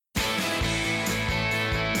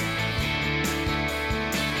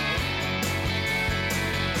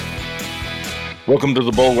Welcome to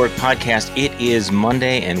the Bulwark Podcast. It is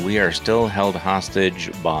Monday, and we are still held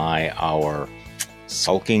hostage by our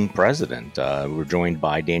sulking president. We're joined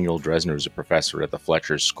by Daniel Dresner, who's a professor at the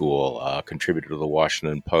Fletcher School, contributor to the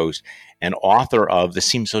Washington Post, and author of, this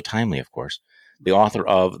seems so timely, of course, the author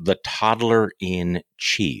of The Toddler in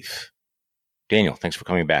Chief. Daniel, thanks for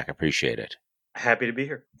coming back. I appreciate it. Happy to be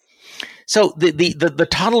here. So the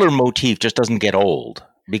toddler motif just doesn't get old.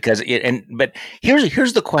 But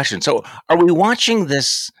here's the question. So are we watching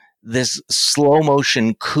this slow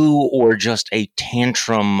motion coup or just a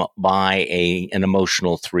tantrum by an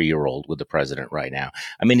emotional 3-year-old with the president right now?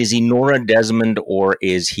 I mean, is he Nora Desmond, or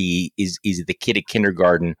is he the kid at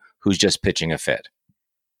kindergarten who's just pitching a fit?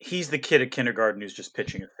 He's the kid at kindergarten who's just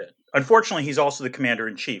pitching a fit. Unfortunately, he's also the commander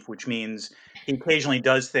in chief, which means he occasionally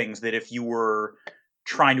does things that if you were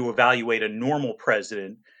trying to evaluate a normal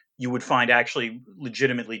president, you would find actually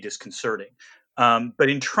legitimately disconcerting. But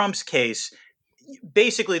in Trump's case,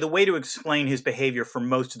 basically the way to explain his behavior for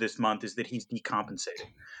most of this month is that he's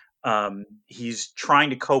decompensating. He's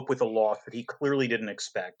trying to cope with a loss that he clearly didn't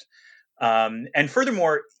expect. And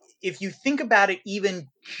furthermore, if you think about it even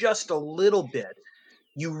just a little bit,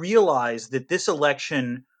 you realize that this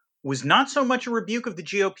election was not so much a rebuke of the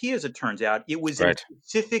GOP as it turns out. It was a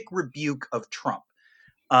specific rebuke of Trump.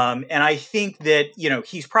 And I think that,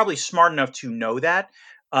 he's probably smart enough to know that,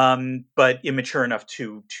 but immature enough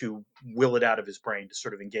to will it out of his brain to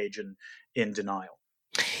sort of engage in denial.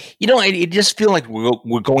 I just feel like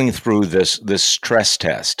we're going through this stress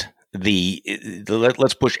test.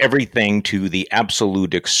 Let's push everything to the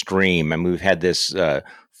absolute extreme. And we've had this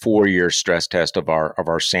 4-year stress test of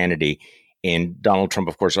our sanity. And Donald Trump,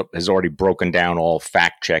 of course, has already broken down all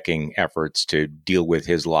fact-checking efforts to deal with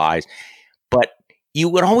his lies. But you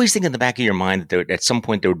would always think in the back of your mind that at some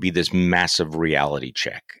point there would be this massive reality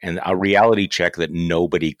check, and a reality check that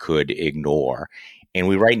nobody could ignore. And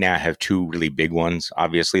we right now have two really big ones,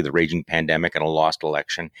 obviously the raging pandemic and a lost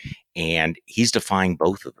election, and he's defying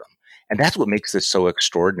both of them. And that's what makes this so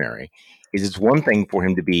extraordinary. Is it's one thing for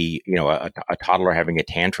him to be, a toddler having a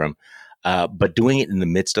tantrum, but doing it in the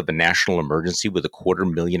midst of a national emergency with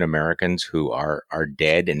 250,000 Americans who are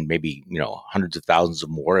dead, and maybe hundreds of thousands of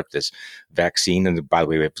more if this vaccine. And by the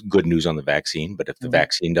way, we have good news on the vaccine, but if the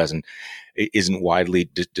vaccine isn't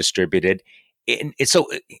widely distributed, and so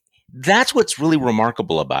that's what's really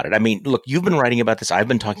remarkable about it. I mean, look, you've been writing about this. I've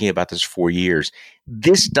been talking about this for years.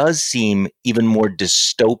 This does seem even more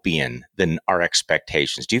dystopian than our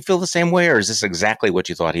expectations. Do you feel the same way, or is this exactly what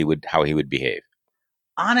you thought how he would behave?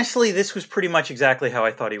 Honestly, this was pretty much exactly how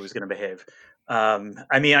I thought he was going to behave.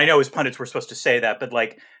 I mean, I know as pundits we're supposed to say that, but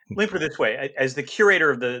let me put it this way. As the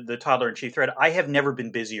curator of the Toddler in Chief thread, I have never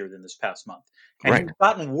been busier than this past month. And It's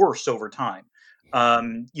gotten worse over time.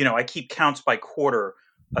 I keep counts by quarter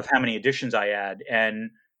of how many editions I add.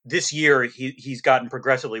 And this year, he's gotten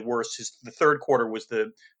progressively worse. The third quarter was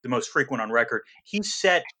the most frequent on record. He's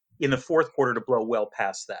set in the fourth quarter to blow well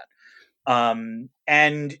past that.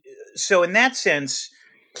 And so in that sense,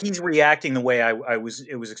 he's reacting the way I was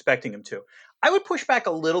expecting him to. I would push back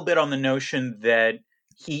a little bit on the notion that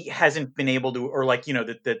he hasn't been able to, or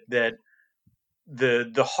that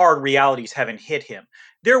the hard realities haven't hit him.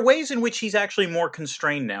 There are ways in which he's actually more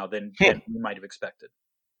constrained now than you might have expected.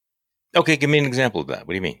 Okay, give me an example of that. What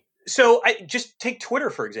do you mean? So I just take Twitter,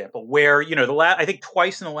 for example, where, I think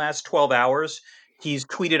twice in the last 12 hours, he's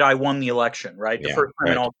tweeted, "I won the election," right? The first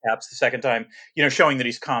time in all caps, the second time, showing that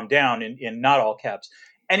he's calmed down in not all caps.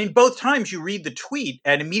 And in both times you read the tweet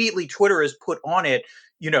and immediately Twitter has put on it,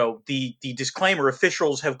 the disclaimer,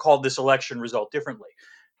 officials have called this election result differently.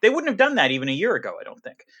 They wouldn't have done that even a year ago, I don't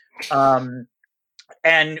think.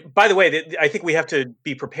 And by the way, I think we have to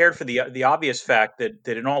be prepared for the obvious fact that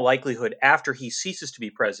in all likelihood, after he ceases to be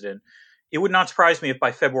president, it would not surprise me if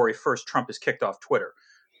by February 1st, Trump is kicked off Twitter.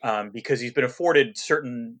 Because he's been afforded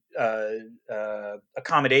certain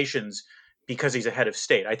accommodations because he's a head of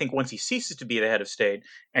state. I think once he ceases to be the head of state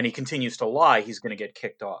and he continues to lie, he's going to get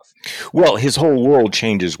kicked off. Well, his whole world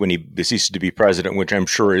changes when he ceases to be president, which I'm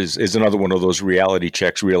sure is another one of those reality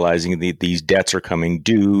checks, realizing that these debts are coming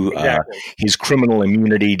due. Exactly. His criminal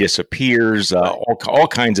immunity disappears. All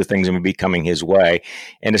kinds of things are going to be coming his way.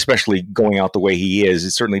 And especially going out the way he is,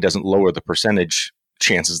 it certainly doesn't lower the percentage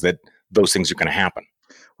chances that those things are going to happen.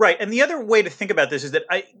 Right. And the other way to think about this is that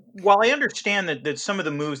while I understand that some of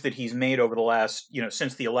the moves that he's made over the last,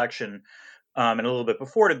 since the election and a little bit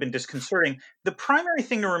before it have been disconcerting, the primary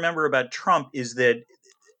thing to remember about Trump is that,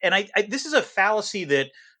 and this is a fallacy that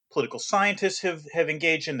political scientists have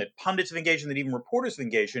engaged in, that pundits have engaged in, that even reporters have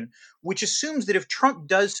engaged in, which assumes that if Trump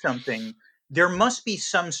does something, there must be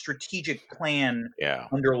some strategic plan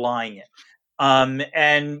underlying it. And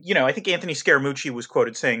I think Anthony Scaramucci was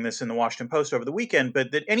quoted saying this in the Washington Post over the weekend,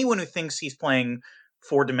 but that anyone who thinks he's playing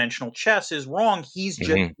four-dimensional chess is wrong. He's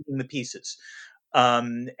just eating the pieces.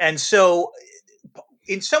 And so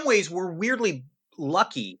in some ways, we're weirdly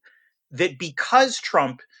lucky that because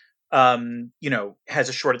Trump, has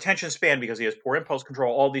a short attention span, because he has poor impulse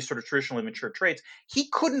control, all these sort of traditional immature traits, he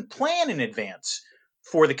couldn't plan in advance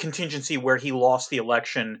for the contingency where he lost the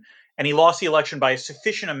election, and he lost the election by a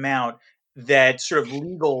sufficient amount that sort of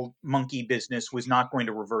legal monkey business was not going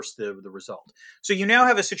to reverse the result. So you now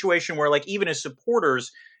have a situation where, like, even as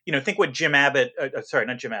supporters, think what Jim Abbott, sorry,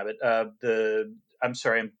 not Jim Abbott, I'm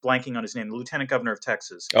sorry, I'm blanking on his name, the Lieutenant Governor of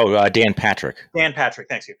Texas. Oh, Dan Patrick. Dan Patrick,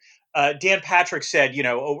 thanks you. Dan Patrick said,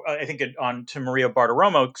 I think on to Maria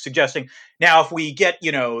Bartiromo, suggesting, now if we get,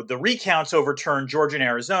 the recounts overturned, Georgia and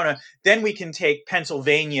Arizona, then we can take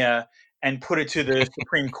Pennsylvania and put it to the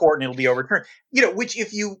Supreme Court and it'll be overturned. Which,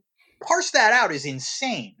 if you parse that out, is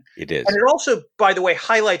insane. It is. And it also, by the way,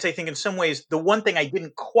 highlights, I think, in some ways, the one thing I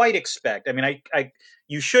didn't quite expect. I mean,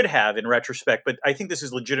 you should have in retrospect, but I think this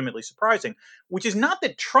is legitimately surprising, which is not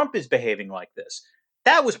that Trump is behaving like this.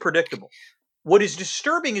 That was predictable. What is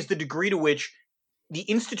disturbing is the degree to which the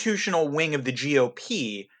institutional wing of the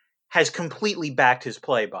GOP has completely backed his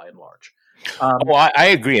play, by and large. I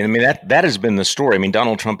agree. I mean, that has been the story. I mean,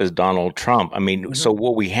 Donald Trump is Donald Trump. I mean, so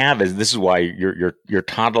what we have is, this is why your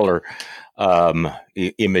toddler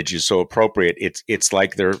image is so appropriate. It's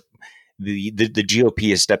like the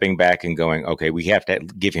GOP is stepping back and going, okay, we have to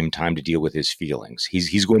give him time to deal with his feelings.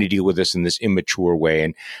 He's going to deal with this in this immature way,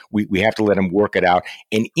 and we have to let him work it out.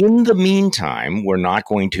 And in the meantime, we're not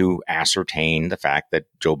going to ascertain the fact that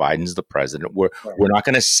Joe Biden's the president. We're not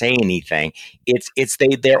going to say anything.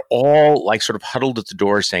 They're all like sort of huddled at the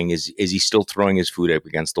door saying, is he still throwing his food up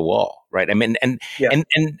against the wall? Right. I mean, and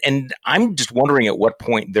I'm just wondering at what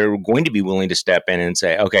point they're going to be willing to step in and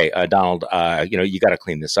say, okay, Donald, you got to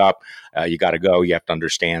clean this up. You got to go. You have to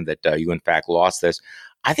understand that you, in fact, lost this.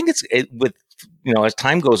 I think as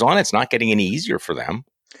time goes on, it's not getting any easier for them.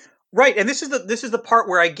 Right, and this is the part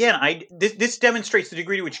where, again, this demonstrates the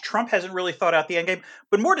degree to which Trump hasn't really thought out the endgame,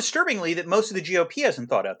 but more disturbingly, that most of the GOP hasn't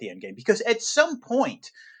thought out the endgame, because at some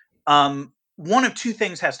point, one of two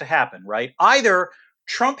things has to happen, right? Either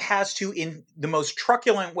Trump has to, in the most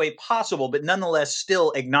truculent way possible, but nonetheless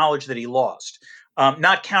still acknowledge that he lost.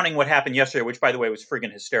 Not counting what happened yesterday, which, by the way, was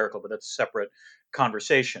friggin' hysterical, but that's a separate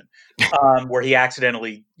conversation, where he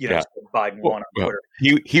accidentally, said Biden won on Twitter.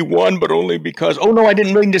 He won, but only because, oh no, I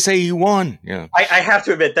didn't mean to say he won. Yeah, I have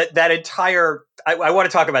to admit that entire, I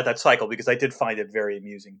want to talk about that cycle because I did find it very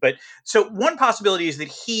amusing. But so one possibility is that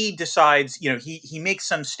he decides, he makes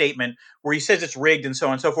some statement where he says it's rigged and so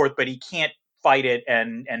on and so forth, but he can't fight it,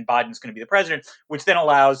 and Biden's going to be the president, which then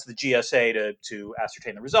allows the GSA to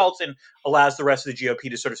ascertain the results and allows the rest of the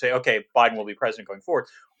GOP to sort of say, okay, Biden will be president going forward.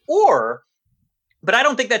 But I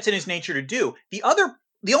don't think that's in his nature to do. The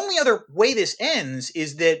only other way this ends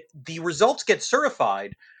is that the results get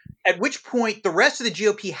certified, at which point the rest of the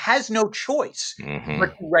GOP has no choice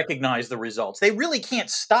but to recognize the results. They really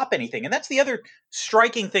can't stop anything. And that's the other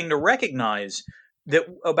striking thing to recognize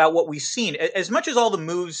about what we've seen. As much as all the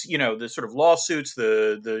moves, the sort of lawsuits,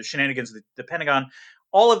 the shenanigans, the Pentagon,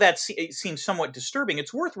 all of that seems somewhat disturbing.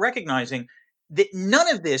 It's worth recognizing that none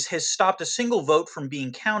of this has stopped a single vote from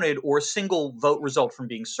being counted or a single vote result from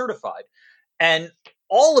being certified. And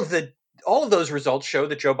all of those results show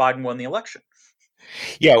that Joe Biden won the election.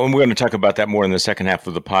 Yeah, and we're going to talk about that more in the second half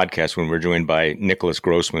of the podcast when we're joined by Nicholas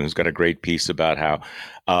Grossman, who's got a great piece about how,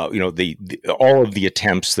 all of the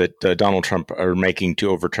attempts that Donald Trump are making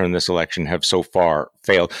to overturn this election have so far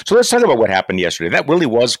failed. So let's talk about what happened yesterday. That really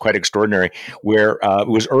was quite extraordinary. Where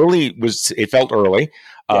it felt early.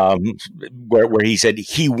 Where he said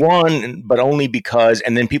he won, but only because,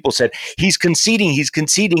 and then people said he's conceding,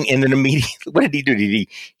 and then immediately, what did he do?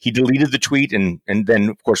 He deleted the tweet and then,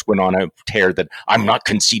 of course, went on a tear that I'm not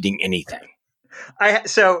conceding anything.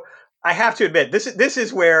 So I have to admit, this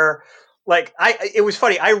is where, like, it was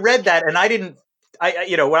funny. I read that and I didn't.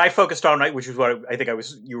 What I focused on, which is what I think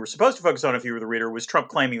you were supposed to focus on if you were the reader, was Trump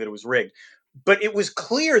claiming that it was rigged. But it was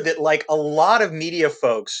clear that, like, a lot of media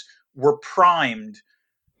folks were primed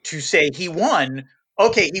to say he won.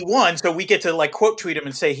 Okay, he won, so we get to, like, quote tweet him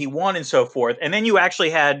and say he won and so forth. And then you actually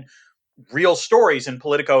had real stories in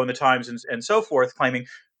Politico and the Times and so forth claiming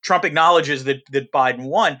Trump acknowledges that Biden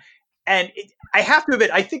won. And I have to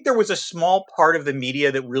admit, I think there was a small part of the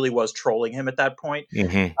media that really was trolling him at that point,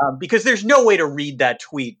 Mm-hmm. because there's no way to read that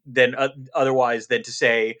tweet then otherwise than to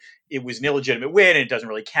say it was an illegitimate win and it doesn't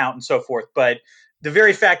really count and so forth. But the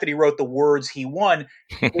very fact that he wrote the words he won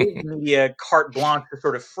gave the media carte blanche to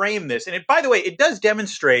sort of frame this. And by the way, it does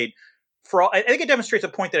demonstrate I think it demonstrates a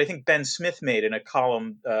point that I think Ben Smith made in a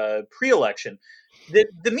column pre-election, that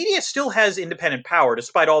the media still has independent power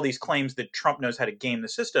despite all these claims that Trump knows how to game the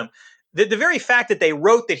system. The very fact that they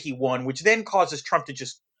wrote that he won, which then causes Trump to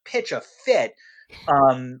just pitch a fit,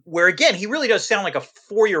 where again he really does sound like a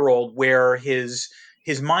 4-year-old, where his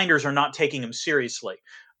minders are not taking him seriously,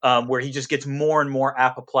 where he just gets more and more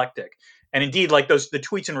apoplectic. And indeed, like the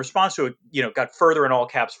tweets in response to it, got further in all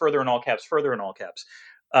caps, further in all caps, further in all caps.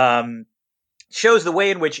 Shows the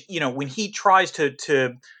way in which, when he tries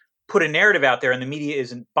to put a narrative out there and the media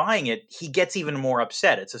isn't buying it, he gets even more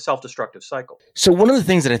upset. It's a self-destructive cycle. So one of the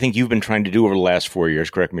things that I think you've been trying to do over the last 4 years,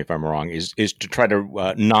 correct me if I'm wrong, is to try to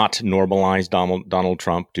not normalize Donald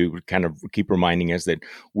Trump, to kind of keep reminding us that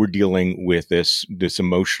we're dealing with this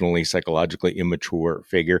emotionally, psychologically immature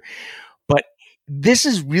figure. But this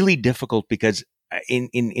is really difficult because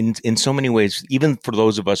in so many ways, even for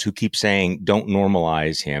those of us who keep saying don't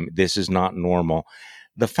normalize him, this is not normal.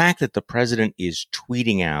 The fact that the president is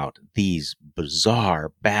tweeting out these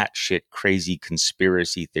bizarre, batshit crazy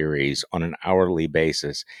conspiracy theories on an hourly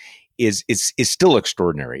basis is still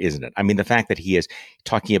extraordinary, isn't it? I mean, the fact that he is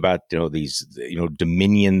talking about these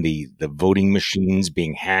Dominion, the voting machines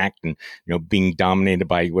being hacked and being dominated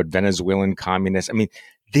by Venezuelan communists. I mean,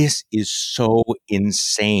 this is so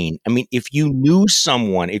insane. I mean, if you knew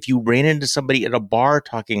someone, if you ran into somebody at a bar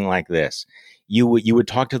talking like this, you would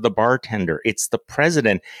talk to the bartender. It's the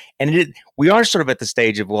president, and we are sort of at the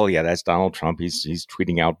stage of, well, yeah, that's Donald Trump. He's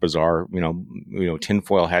tweeting out bizarre,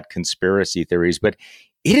 tinfoil hat conspiracy theories, but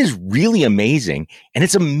it is really amazing, and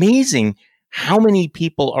it's amazing how many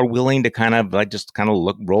people are willing to kind of just kind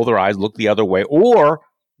of roll their eyes, look the other way, or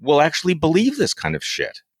will actually believe this kind of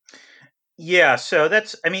shit. Yeah, so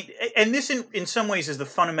and this in some ways is the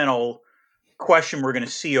fundamental question we're going to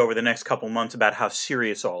see over the next couple months about how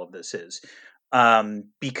serious all of this is.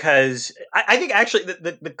 Because I think actually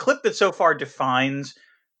the clip that so far defines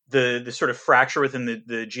the sort of fracture within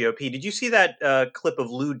the GOP. Did you see that clip of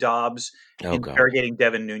Lou Dobbs interrogating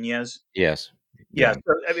Devin Nunes? Yes. Yeah. So,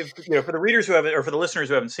 I mean, for the readers who haven't, or for the listeners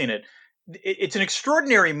who haven't seen it, it's an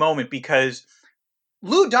extraordinary moment because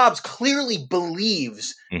Lou Dobbs clearly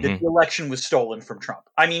believes that the election was stolen from Trump.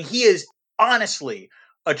 I mean, he is honestly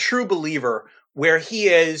a true believer, where he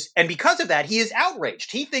is, and because of that, he is outraged.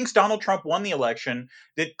 He thinks Donald Trump won the election,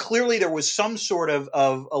 that clearly there was some sort of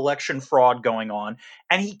election fraud going on,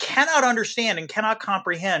 and he cannot understand and cannot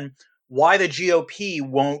comprehend why the GOP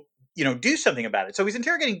won't do something about it. So he's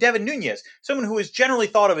interrogating Devin Nunes, someone who is generally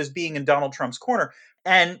thought of as being in Donald Trump's corner.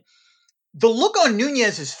 And the look on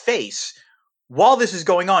Nunes's face while this is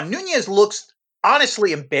going on, Nunes looks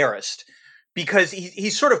honestly embarrassed, because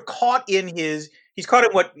he's sort of caught in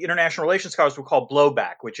what international relations scholars would call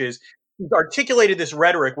blowback, which is he's articulated this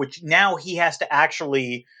rhetoric, which now he has to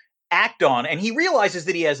actually act on, and he realizes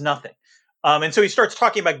that he has nothing. And so he starts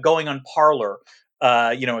talking about going on Parler,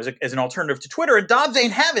 as an alternative to Twitter. And Dobbs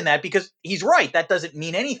ain't having that, because he's right. That doesn't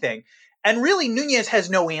mean anything. And really, Nunes has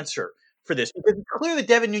no answer for this, because it's clear that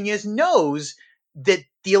Devin Nunes knows that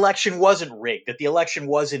the election wasn't rigged, that the election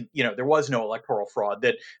wasn't, there was no electoral fraud,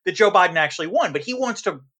 that Joe Biden actually won. But he wants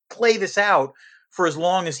to play this out for as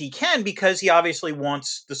long as he can, because he obviously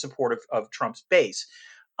wants the support of Trump's base.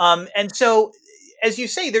 And so, as you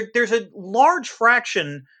say, there's a large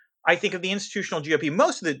fraction, I think, of the institutional GOP,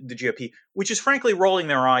 most of the GOP, which is frankly rolling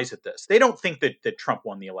their eyes at this. They don't think that Trump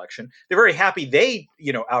won the election. They're very happy they,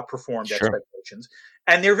 outperformed expectations.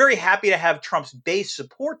 And they're very happy to have Trump's base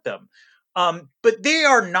support them. But they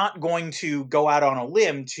are not going to go out on a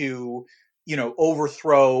limb to,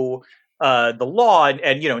 overthrow the law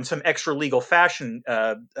and in some extra legal fashion,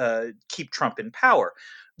 keep Trump in power.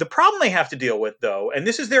 The problem they have to deal with, though, and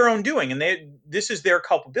this is their own doing, and this is their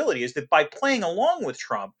culpability, is that by playing along with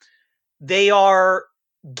Trump, they are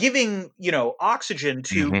giving, oxygen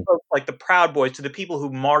to folks like the Proud Boys, to the people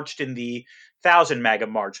who marched in the 1,000 MAGA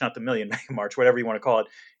march, not the million MAGA march, whatever you want to call it,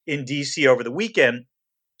 in DC over the weekend.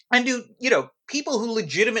 And people who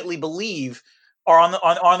legitimately believe are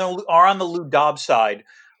on the Lou Dobbs side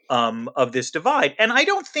of this divide. And I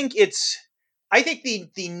don't think I think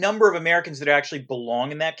the number of Americans that actually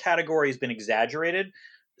belong in that category has been exaggerated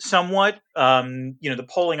somewhat. The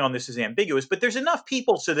polling on this is ambiguous, but there's enough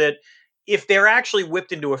people so that if they're actually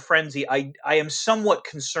whipped into a frenzy, I am somewhat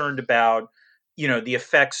concerned about, the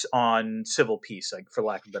effects on civil peace, like, for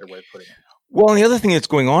lack of a better way of putting it. Well, and the other thing that's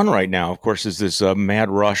going on right now, of course, is this mad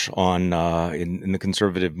rush on in the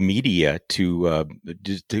conservative media to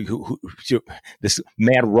this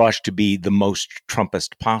mad rush to be the most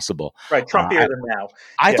Trumpist possible. Right, Trumpier than now.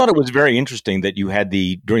 I Yeah. thought it was very interesting that you had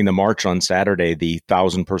during the march on Saturday, the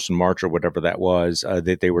 1,000-person march or whatever that was,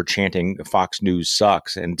 that they were chanting "Fox News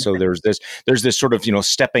sucks," and so there's this sort of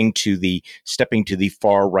stepping to the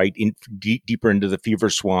far right, deeper into the fever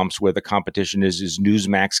swamps where the competition is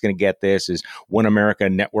Newsmax going to get this? Is One America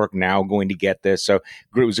Network now going to get this? So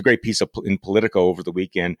it was a great piece in Politico over the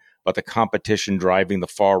weekend about the competition driving the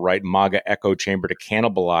far right MAGA echo chamber to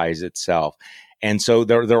cannibalize itself. And so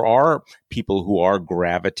there are people who are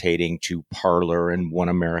gravitating to Parler and One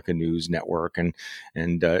America News Network and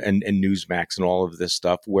Newsmax and all of this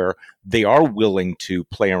stuff, where they are willing to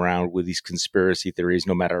play around with these conspiracy theories,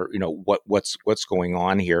 no matter what's going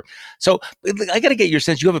on here. So I got to get your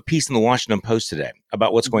sense. You have a piece in the Washington Post today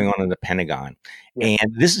about what's going on in the Pentagon,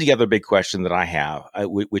 and this is the other big question that I have,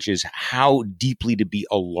 which is how deeply to be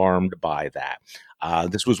alarmed by that.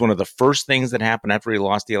 This was one of the first things that happened after he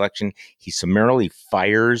lost the election. He summarily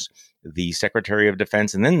fires the Secretary of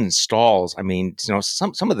Defense and then installs,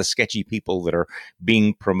 some of the sketchy people that are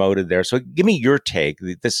being promoted there. So give me your take.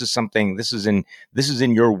 This is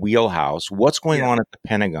in your wheelhouse. What's going on at the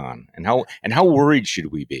Pentagon, and how worried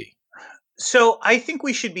should we be? So I think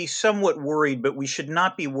we should be somewhat worried, but we should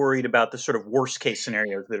not be worried about the sort of worst case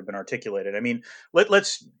scenarios that have been articulated. I mean,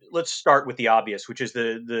 let's start with the obvious, which is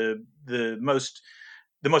the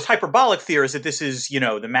most hyperbolic fear is that this is,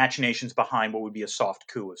 the machinations behind what would be a soft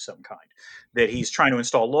coup of some kind. That he's trying to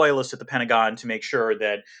install loyalists at the Pentagon to make sure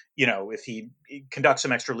that, if he conducts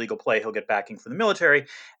some extra legal play, he'll get backing from the military.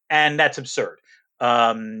 And that's absurd.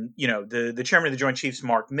 The chairman of the Joint Chiefs,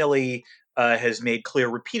 Mark Milley, has made clear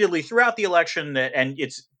repeatedly throughout the election that, and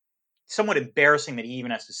it's somewhat embarrassing that he even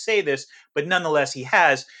has to say this, but nonetheless he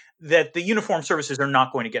has, that the uniformed services are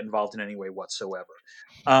not going to get involved in any way whatsoever.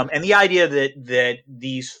 And the idea that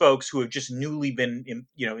these folks who have just newly been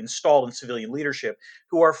installed in civilian leadership,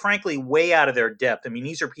 who are frankly way out of their depth. I mean,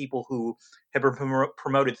 these are people who have been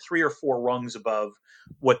promoted 3 or 4 rungs above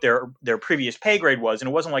what their previous pay grade was, and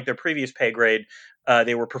it wasn't like their previous pay grade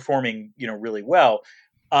they were performing really well.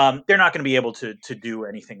 They're not going to be able to do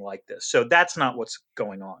anything like this. So that's not what's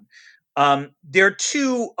going on. There are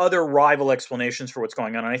 2 other rival explanations for what's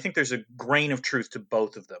going on, and I think there's a grain of truth to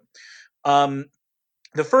both of them.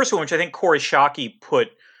 The first one, which I think Corey Shockey put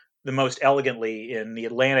the most elegantly in The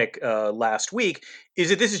Atlantic last week, is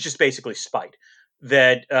that this is just basically spite.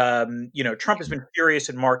 That Trump has been furious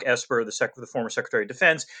at Mark Esper, the former Secretary of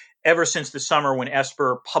Defense, ever since the summer when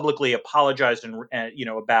Esper publicly apologized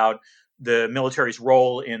about the military's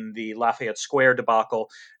role in the Lafayette Square debacle,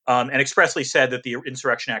 and expressly said that the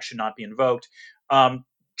Insurrection Act should not be invoked.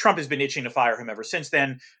 Trump has been itching to fire him ever since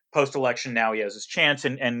then. Post-election, now he has his chance,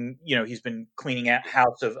 and he's been cleaning out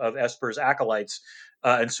house of Esper's acolytes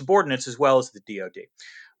and subordinates, as well as the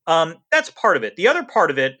DOD. That's part of it. The other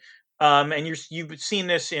part of it, and you've seen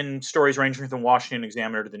this in stories ranging from the Washington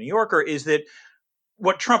Examiner to the New Yorker, is that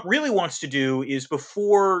what Trump really wants to do is,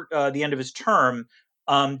 before the end of his term,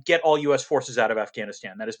 get all U.S. forces out of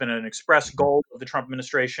Afghanistan. That has been an express goal of the Trump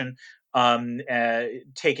administration,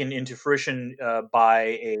 taken into fruition by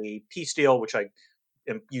a peace deal, which I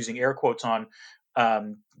am using air quotes on,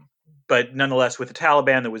 but nonetheless with the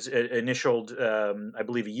Taliban that was initialed, I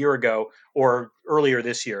believe, a year ago or earlier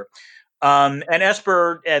this year. And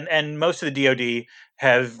Esper and most of the DOD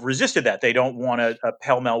have resisted that. They don't want a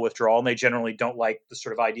pell-mell withdrawal, and they generally don't like the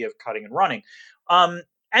sort of idea of cutting and running. And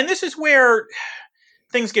this is where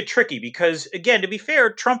things get tricky because, again, to be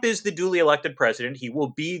fair, Trump is the duly elected president. He will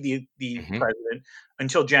be the president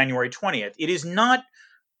until January 20th. It is not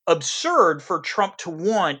absurd for Trump to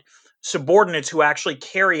want subordinates who actually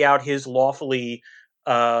carry out his lawfully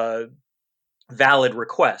valid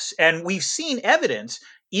requests. And we've seen evidence,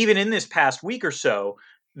 even in this past week or so,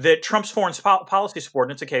 that Trump's foreign policy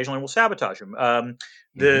subordinates occasionally will sabotage him.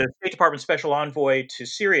 The State Department Special Envoy to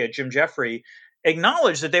Syria, Jim Jeffrey,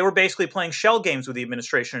 acknowledged that they were basically playing shell games with the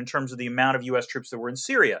administration in terms of the amount of U.S. troops that were in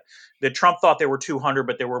Syria, that Trump thought there were 200,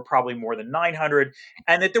 but there were probably more than 900,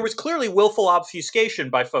 and that there was clearly willful obfuscation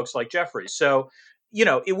by folks like Jeffrey. So,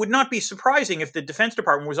 it would not be surprising if the Defense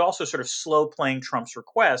Department was also sort of slow playing Trump's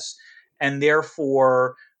requests, and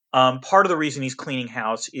therefore part of the reason he's cleaning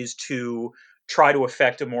house is to try to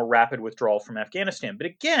effect a more rapid withdrawal from Afghanistan. But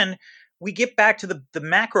again, we get back to the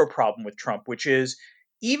macro problem with Trump, which is,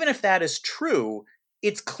 even if that is true,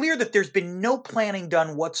 it's clear that there's been no planning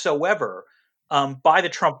done whatsoever by the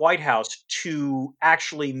Trump White House to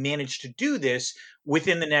actually manage to do this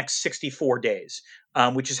within the next 64 days,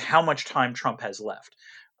 which is how much time Trump has left.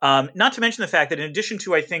 Not to mention the fact that in addition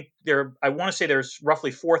to, I want to say there's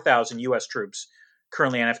roughly 4,000 U.S. troops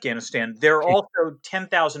currently in Afghanistan. There are also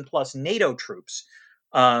 10,000 plus NATO troops,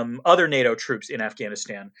 other NATO troops in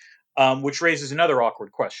Afghanistan, which raises another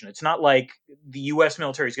awkward question. It's not like the U.S.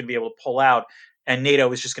 military is going to be able to pull out and NATO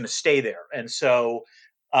is just going to stay there. And so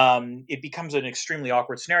it becomes an extremely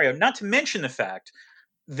awkward scenario, not to mention the fact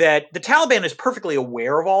that the Taliban is perfectly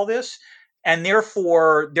aware of all this, and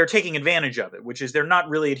therefore they're taking advantage of it, which is they're not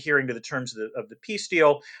really adhering to the terms of the peace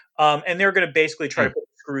deal, and they're going to basically try to put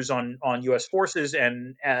screws on U.S. forces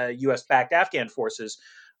and U.S.-backed Afghan forces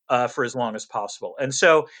for as long as possible. And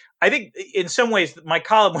so I think in some ways my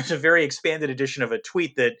column was a very expanded edition of a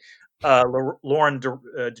tweet that Lauren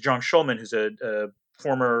DeJong Schulman, who's a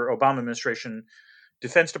former Obama administration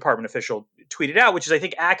Defense Department official, tweeted out, which is I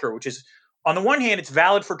think accurate, which is on the one hand, it's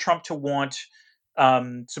valid for Trump to want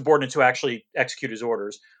subordinates to actually execute his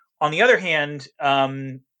orders. On the other hand,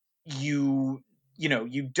 you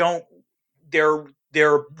don't. There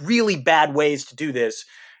are really bad ways to do this,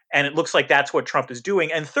 and it looks like that's what Trump is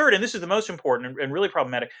doing. And third, and this is the most important and really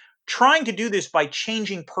problematic, trying to do this by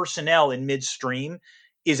changing personnel in midstream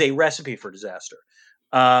is a recipe for disaster.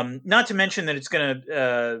 Not to mention that it's going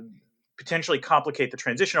to potentially complicate the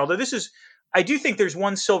transition. Although I do think there's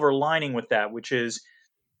one silver lining with that, which is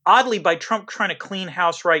oddly by Trump trying to clean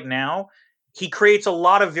house right now, he creates a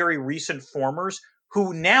lot of very recent formers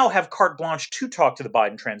who now have carte blanche to talk to the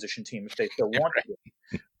Biden transition team if they still want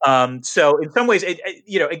to. So in some ways,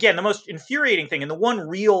 again, the most infuriating thing and the one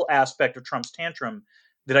real aspect of Trump's tantrum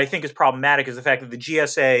that I think is problematic is the fact that the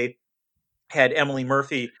GSA had Emily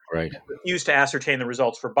Murphy refuse to ascertain the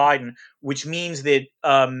results for Biden, which means that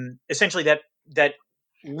essentially that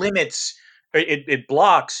limits, it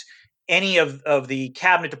blocks any of the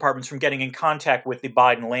cabinet departments from getting in contact with the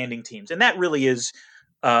Biden landing teams, and that really is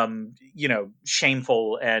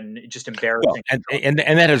shameful and just embarrassing. Well, and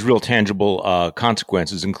that has real tangible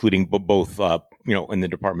consequences, including both in the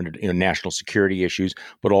Department of National Security issues,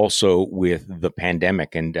 but also with the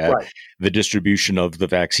pandemic and the distribution of the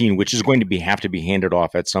vaccine, which is going to have to be handed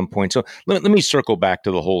off at some point. So let me circle back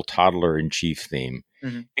to the whole toddler in chief theme.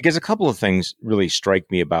 Mm-hmm. Because a couple of things really strike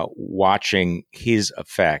me about watching his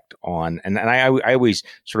effect on, and I always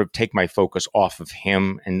sort of take my focus off of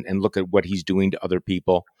him and look at what he's doing to other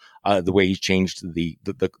people, the way he's changed the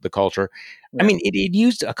culture. Yeah. I mean, it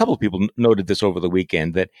used, a couple of people noted this over the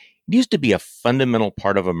weekend, that it used to be a fundamental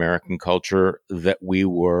part of American culture that we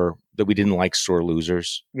didn't like sore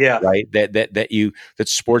losers. Yeah. Right. That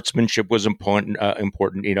sportsmanship was important.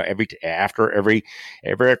 After every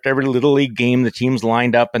little league game, the teams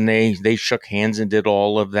lined up and they shook hands and did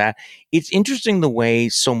all of that. It's interesting the way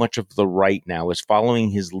so much of the right now is following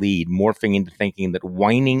his lead, morphing into thinking that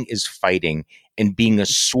whining is fighting and being a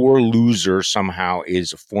sore loser somehow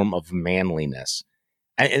is a form of manliness.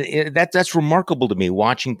 And that's remarkable to me,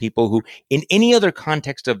 watching people who in any other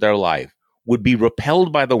context of their life would be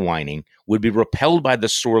repelled by the whining, would be repelled by the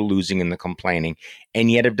sore losing and the complaining,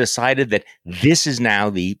 and yet have decided that this is now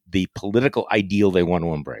the political ideal they want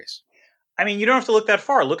to embrace. I mean, you don't have to look that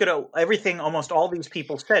far. Look at everything almost all these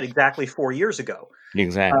people said exactly 4 years ago.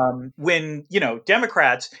 Exactly. When,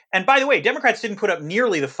 Democrats, and by the way, Democrats didn't put up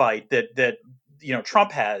nearly the fight that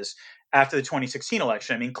Trump has after the 2016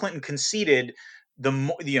 election. I mean, Clinton conceded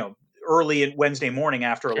early Wednesday morning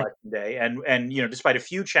after election day, and despite a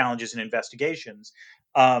few challenges and investigations,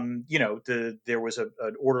 there was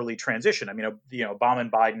an orderly transition. I mean, Obama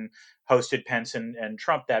and Biden hosted Pence and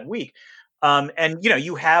Trump that week, and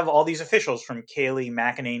you have all these officials from Kayleigh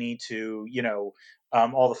McEnany to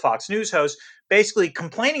all the Fox News hosts basically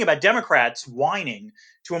complaining about Democrats whining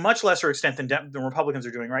to a much lesser extent than the Republicans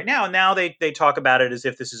are doing right now. And now they talk about it as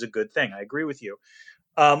if this is a good thing. I agree with you.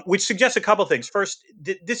 Which suggests a couple things. First,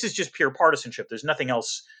 this is just pure partisanship. There's nothing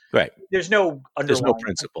else. Right. There's no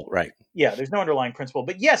principle. Right. Yeah, there's no underlying principle.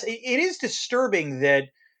 But yes, it is disturbing that,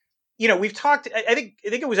 we've talked, I think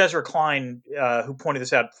it was Ezra Klein who pointed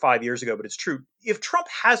this out 5 years ago, but it's true. If Trump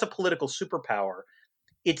has a political superpower,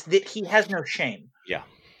 it's that he has no shame. Yeah.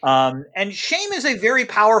 And shame is a very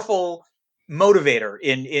powerful motivator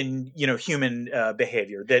in human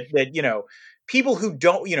behavior that people who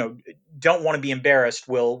don't want to be embarrassed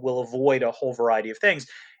will avoid a whole variety of things.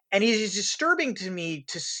 And it is disturbing to me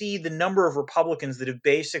to see the number of Republicans that have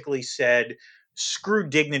basically said, screw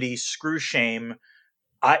dignity, screw shame.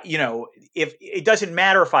 If it doesn't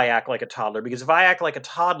matter if I act like a toddler, because if I act like a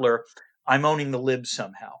toddler, I'm owning the libs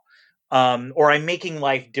somehow. Or I'm making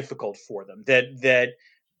life difficult for them. That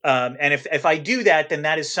And if I do that, then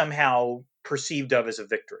that is somehow perceived of as a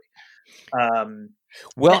victory.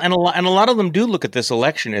 Well, and a lot of them do look at this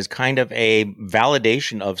election as kind of a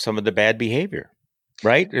validation of some of the bad behavior,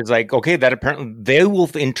 right? It's like, okay, that apparently they will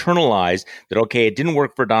internalize that. Okay, it didn't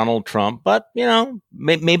work for Donald Trump, but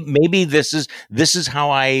maybe this is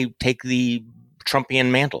how I take the Trumpian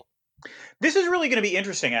mantle. This is really going to be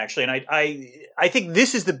interesting, actually, and I think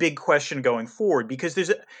this is the big question going forward,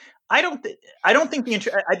 because I don't think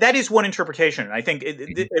that is one interpretation, and I think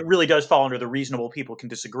it really does fall under the reasonable people can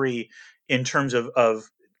disagree in terms of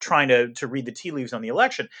trying to read the tea leaves on the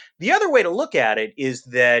election. The other way to look at it is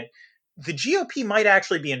that the GOP might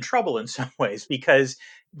actually be in trouble in some ways, because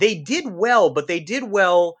they did well, but they did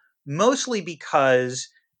well mostly because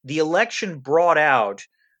the election brought out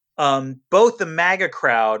both the MAGA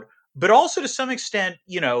crowd, but also to some extent,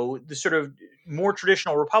 the sort of more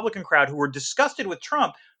traditional Republican crowd who were disgusted with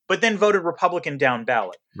Trump, but then voted Republican down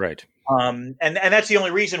ballot. Right. And that's the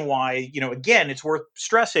only reason why, again, it's worth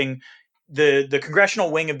stressing the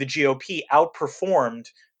congressional wing of the GOP outperformed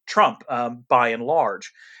Trump by and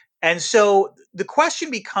large. And so the question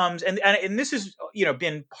becomes, and this has,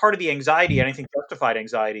 been part of the anxiety, and I think justified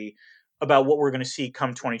anxiety about what we're going to see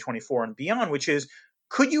come 2024 and beyond, which is,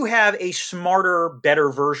 could you have a smarter,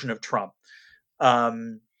 better version of Trump,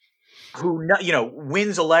 who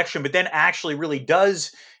wins election, but then actually really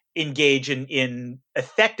does engage in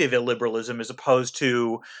effective illiberalism as opposed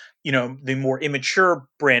to the more immature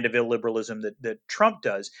brand of illiberalism that Trump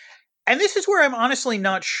does? And this is where I'm honestly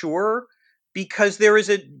not sure, because there is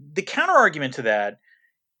the counter argument to that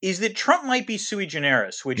is that Trump might be sui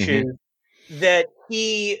generis, which is that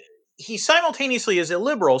he simultaneously is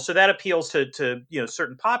illiberal, so that appeals to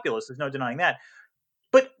certain populists. There's no denying that.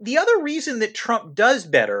 But the other reason that Trump does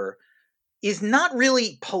better is not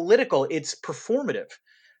really political; it's performative.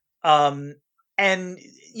 And and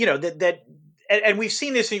we've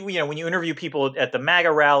seen this. When you interview people at the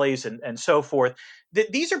MAGA rallies and so forth,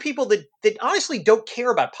 that these are people that honestly don't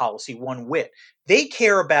care about policy one whit. They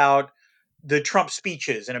care about the Trump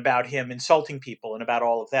speeches and about him insulting people and about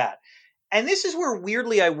all of that. And this is where,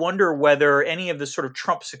 weirdly, I wonder whether any of the sort of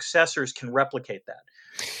Trump successors can replicate that.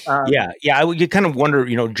 Yeah. You kind of wonder,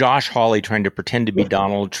 Josh Hawley trying to pretend to be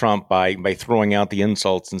Donald Trump by throwing out the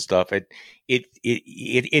insults and stuff. That's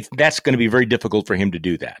going to be very difficult for him to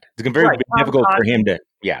do that. It's going to be very difficult for him to,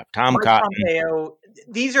 Tom Mike Cotton, Pompeo.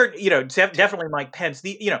 These are, definitely Mike Pence.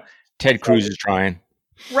 Ted Cruz is trying.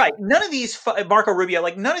 Right. None of these, Marco Rubio,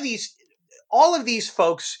 none of these, all of these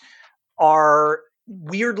folks are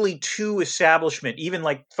weirdly too establishment, even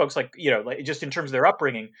folks just in terms of their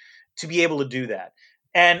upbringing, to be able to do that.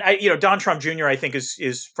 And Don Trump Jr. I think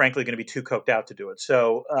is frankly going to be too coked out to do it.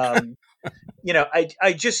 So, now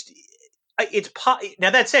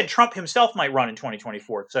that said, Trump himself might run in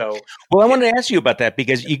 2024. So, well, I wanted to ask you about that,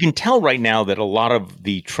 because you can tell right now that a lot of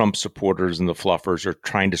the Trump supporters and the fluffers are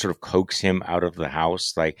trying to sort of coax him out of the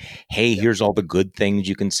house. Like, hey, here's all the good things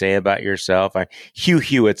you can say about yourself. Hugh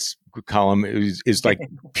Hewitt's column is like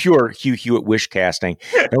pure Hugh Hewitt wish casting.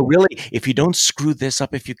 Really, if you don't screw this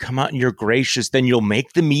up, if you come out and you're gracious, then you'll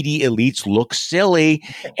make the media elites look silly,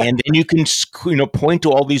 and then you can point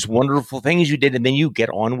to all these wonderful things you did, and then you get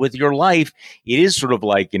on with your life. It is sort of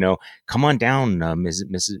like, come on down,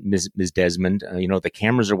 Ms. Desmond. The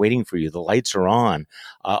cameras are waiting for you. The lights are on.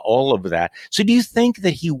 All of that. So, do you think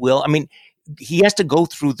that he will? I mean, he has to go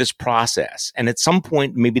through this process. And at some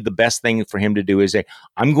point, maybe the best thing for him to do is say,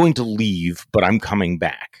 I'm going to leave, but I'm coming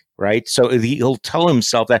back. Right. So he'll tell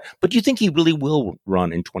himself that. But do you think he really will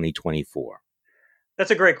run in 2024? That's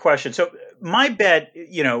a great question. So my bet,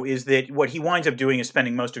 is that what he winds up doing is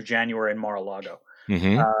spending most of January in Mar-a-Lago.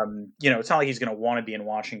 It's not like he's going to want to be in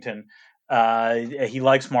Washington. He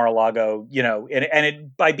likes Mar-a-Lago,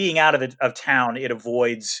 and by being out of town, it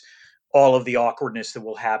avoids all of the awkwardness that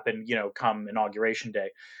will happen, come Inauguration Day.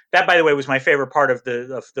 That, by the way, was my favorite part of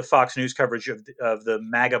the Fox News coverage of the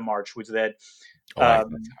MAGA march, was that I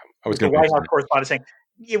was the White House correspondent saying,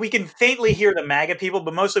 yeah, we can faintly hear the MAGA people,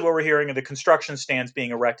 but mostly what we're hearing are the construction stands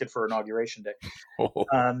being erected for Inauguration Day.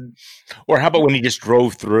 Or how about when he just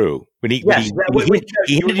drove through? When he was going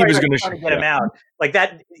to get him out. Like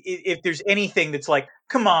that, if there's anything that's like,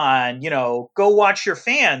 come on, go watch your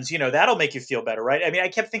fans, that'll make you feel better, right? I mean, I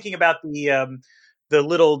kept thinking about the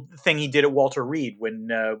little thing he did at Walter Reed when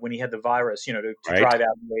he had the virus, to drive out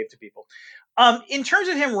and wave to people. In terms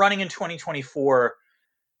of him running in 2024,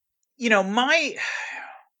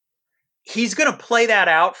 he's going to play that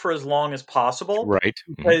out for as long as possible, right?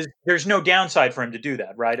 Because there's no downside for him to do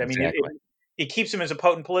that, right? I mean, it keeps him as a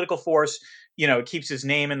potent political force. It keeps his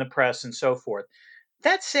name in the press and so forth.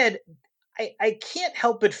 That said, I can't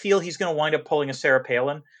help but feel he's going to wind up pulling a Sarah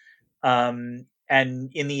Palin, and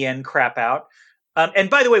in the end crap out. And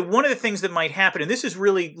by the way, one of the things that might happen, and this is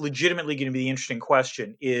really legitimately going to be the interesting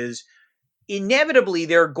question, is inevitably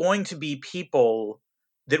there are going to be people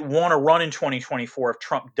that want to run in 2024 if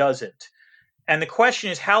Trump doesn't. And the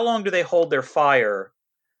question is, how long do they hold their fire?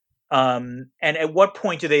 And at what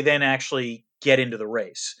point do they then actually get into the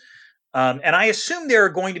race? And I assume there are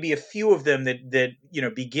going to be a few of them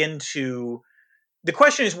that begin to. The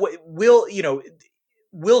question is,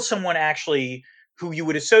 will someone actually, who you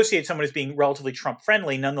would associate someone as being relatively Trump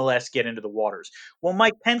friendly, nonetheless get into the waters? Well,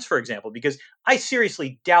 Mike Pence, for example, because I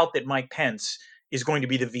seriously doubt that Mike Pence is going to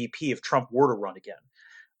be the VP if Trump were to run again.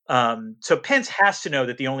 So Pence has to know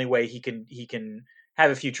that the only way he can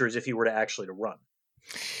have a future is if he were to actually to run.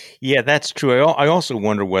 Yeah, that's true. I also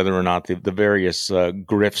wonder whether or not the various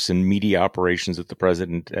grifts and media operations that the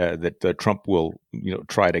president, that Trump will,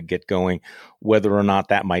 try to get going, whether or not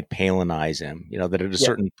that might Palinize him. That at a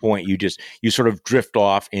certain point you sort of drift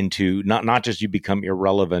off into not just you become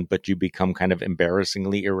irrelevant, but you become kind of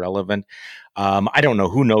embarrassingly irrelevant. I don't know.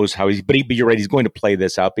 Who knows how but you're right. He's going to play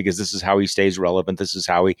this out because this is how he stays relevant. This is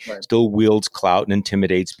how he still wields clout and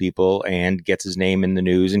intimidates people and gets his name in the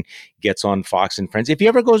news and gets on Fox and Friends. If he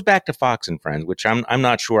ever goes back to Fox and Friends, which I'm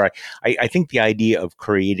not sure. I think the idea of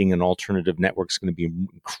creating an alternative network is going to be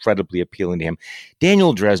incredibly appealing to him.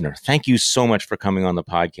 Daniel Dresner, thank you so much for coming on the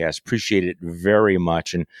podcast. Appreciate it very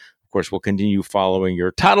much. And of course, we'll continue following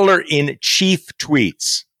your Toddler in Chief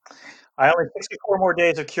tweets. I only 64 more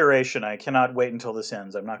days of curation. I cannot wait until this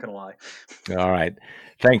ends. I'm not going to lie. All right.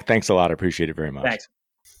 Thanks a lot. I appreciate it very much. Thanks.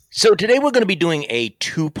 So today we're going to be doing a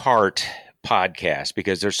two-part podcast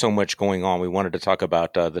because there's so much going on. We wanted to talk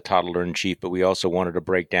about the Toddler in Chief, but we also wanted to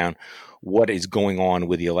break down what is going on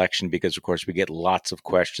with the election because, of course, we get lots of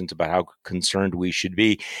questions about how concerned we should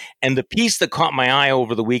be. And the piece that caught my eye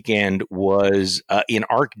over the weekend was in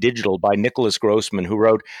Arc Digital by Nicholas Grossman, who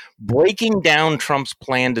wrote, "Breaking Down Trump's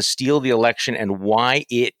Plan to Steal the Election and Why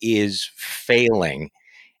It Is Failing."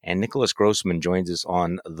 And Nicholas Grossman joins us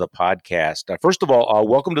on the podcast. First of all,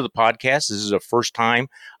 welcome to the podcast. This is a first time.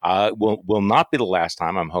 Will not be the last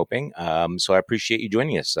time, I'm hoping. So I appreciate you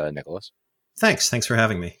joining us, Nicholas. Thanks for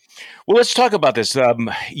having me. Well, let's talk about this.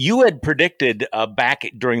 You had predicted back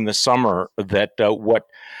during the summer that the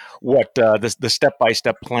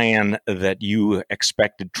step-by-step plan that you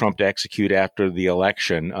expected Trump to execute after the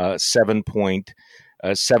election, seven-point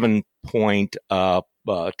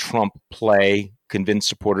Trump play, convince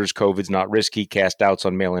supporters COVID's not risky, cast doubts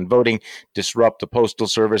on mail-in voting, disrupt the postal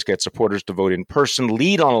service, get supporters to vote in person,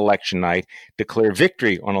 lead on election night, declare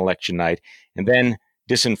victory on election night, and then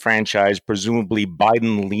disenfranchise presumably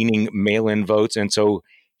Biden-leaning mail-in votes. And so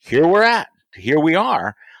here we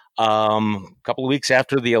are. A couple of weeks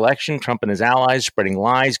after the election, Trump and his allies spreading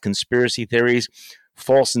lies, conspiracy theories,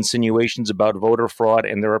 false insinuations about voter fraud,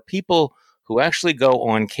 and there are people who actually go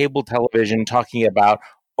on cable television talking about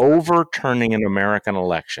overturning an American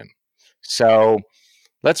election. So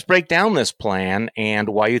let's break down this plan and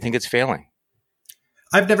why you think it's failing.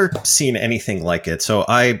 I've never seen anything like it, so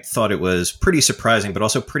I thought it was pretty surprising, but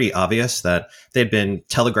also pretty obvious that they'd been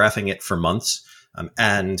telegraphing it for months.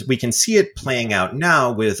 And we can see it playing out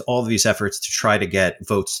now with all of these efforts to try to get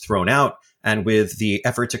votes thrown out and with the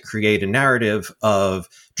effort to create a narrative of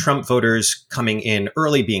Trump voters coming in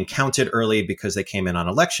early, being counted early because they came in on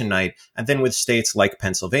election night. And then with states like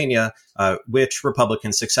Pennsylvania, which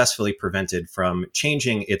Republicans successfully prevented from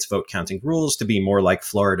changing its vote counting rules to be more like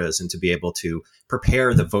Florida's and to be able to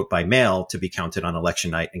prepare the vote by mail to be counted on election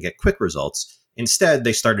night and get quick results. Instead,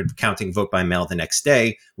 they started counting vote by mail the next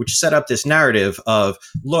day, which set up this narrative of,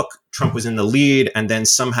 look, Trump was in the lead, and then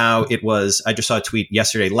somehow it was, I just saw a tweet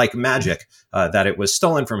yesterday, like magic, that it was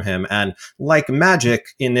stolen from him. And like magic,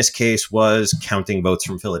 in this case, was counting votes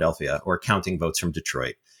from Philadelphia or counting votes from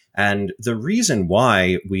Detroit. And the reason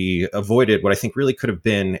why we avoided what I think really could have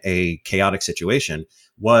been a chaotic situation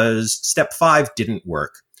was step 5 didn't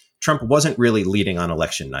work. Trump wasn't really leading on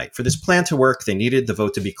election night. For this plan to work, they needed the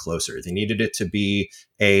vote to be closer. They needed it to be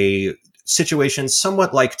a situation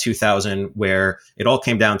somewhat like 2000, where it all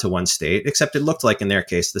came down to one state, except it looked like in their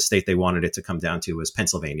case, the state they wanted it to come down to was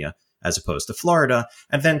Pennsylvania, as opposed to Florida,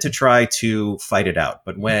 and then to try to fight it out.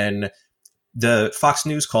 But when the Fox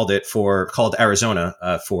News called Arizona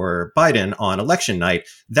for Biden on election night,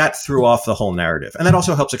 that threw off the whole narrative. And that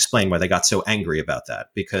also helps explain why they got so angry about that,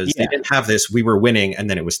 because they didn't have this, we were winning, and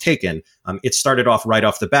then it was taken. It started off right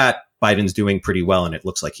off the bat. Biden's doing pretty well and it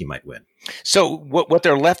looks like he might win. So what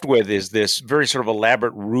they're left with is this very sort of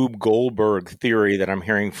elaborate Rube Goldberg theory that I'm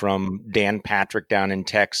hearing from Dan Patrick down in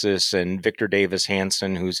Texas and Victor Davis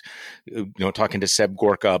Hanson, who's talking to Seb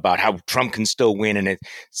Gorka about how Trump can still win. And it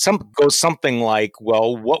goes something like,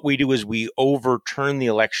 well, what we do is we overturn the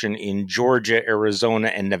election in Georgia, Arizona,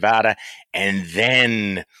 and Nevada, and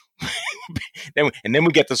then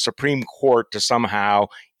we get the Supreme Court to somehow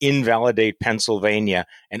invalidate Pennsylvania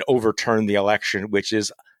and overturn the election,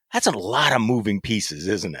 that's a lot of moving pieces,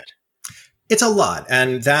 isn't it? It's a lot,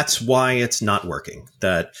 and that's why it's not working.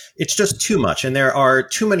 That it's just too much, and there are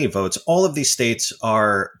too many votes. All of these states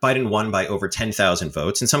are Biden won by over 10,000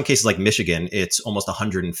 votes. In some cases, like Michigan, it's almost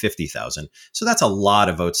 150,000. So that's a lot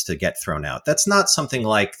of votes to get thrown out. That's not something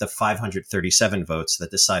like the 537 votes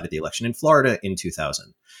that decided the election in Florida in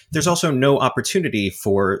 2000. There's also no opportunity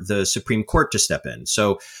for the Supreme Court to step in.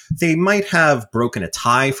 So they might have broken a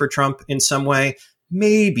tie for Trump in some way.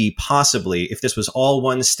 Maybe, possibly, if this was all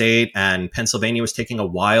one state and Pennsylvania was taking a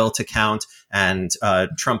while to count and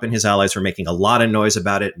Trump and his allies were making a lot of noise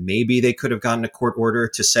about it, maybe they could have gotten a court order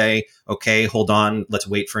to say, okay, hold on, let's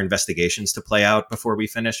wait for investigations to play out before we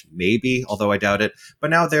finish. Maybe, although I doubt it. But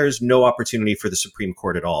now there's no opportunity for the Supreme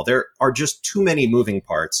Court at all. There are just too many moving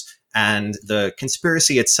parts, and the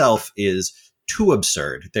conspiracy itself is too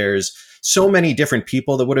absurd. There's so many different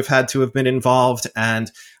people that would have had to have been involved, and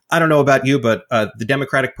I don't know about you, but the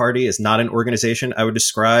Democratic Party is not an organization I would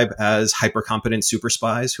describe as hyper-competent super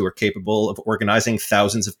spies who are capable of organizing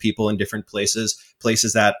thousands of people in different places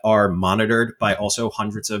that are monitored by also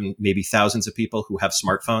hundreds of maybe thousands of people who have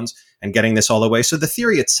smartphones and getting this all away. So the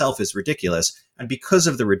theory itself is ridiculous. And because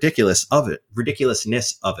of the ridiculousness of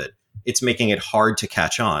it, it's making it hard to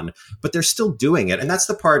catch on, but they're still doing it. And that's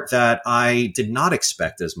the part that I did not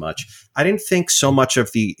expect as much. I didn't think so much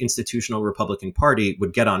of the institutional Republican Party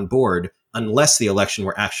would get on board unless the election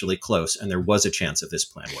were actually close and there was a chance of this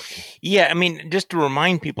plan working. Yeah, I mean, just to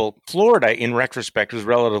remind people, Florida, in retrospect, was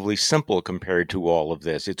relatively simple compared to all of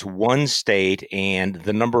this. It's one state, and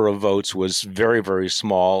the number of votes was very, very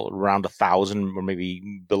small, around 1,000 or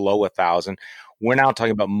maybe below 1,000. We're now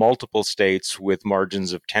talking about multiple states with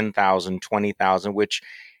margins of 10,000, 20,000, which,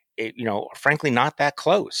 frankly, not that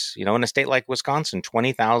close. In a state like Wisconsin,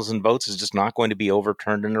 20,000 votes is just not going to be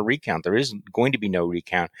overturned in a recount. There is going to be no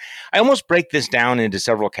recount. I almost break this down into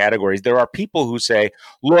several categories. There are people who say,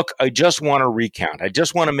 look, I just want to recount. I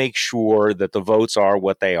just want to make sure that the votes are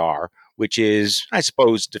what they are, which is, I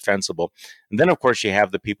suppose, defensible. And then, of course, you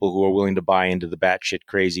have the people who are willing to buy into the batshit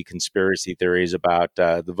crazy conspiracy theories about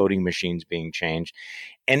the voting machines being changed.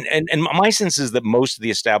 And my sense is that most of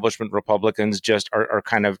the establishment Republicans just are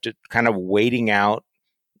kind of waiting out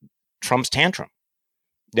Trump's tantrum.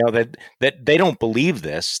 That they don't believe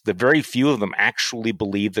this. The very few of them actually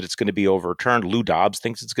believe that it's going to be overturned. Lou Dobbs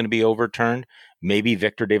thinks it's going to be overturned. Maybe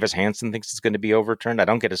Victor Davis Hanson thinks it's going to be overturned. I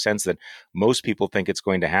don't get a sense that most people think it's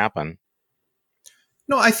going to happen.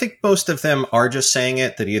 No, I think most of them are just saying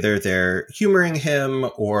it, that either they're humoring him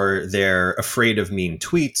or they're afraid of mean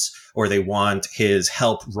tweets or they want his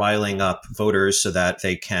help riling up voters so that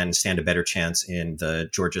they can stand a better chance in the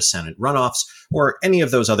Georgia Senate runoffs or any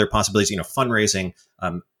of those other possibilities, fundraising.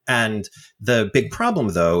 And the big problem,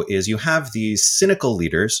 though, is you have these cynical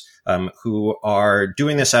leaders who are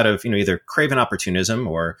doing this out of, either craven opportunism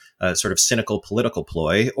or a sort of cynical political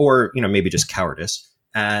ploy or, maybe just cowardice.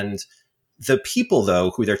 And the people, though,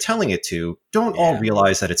 who they're telling it to don't all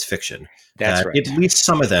realize that it's fiction. That's right. At least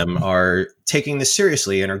some of them are taking this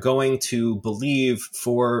seriously and are going to believe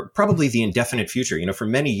for probably the indefinite future, for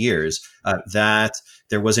many years, that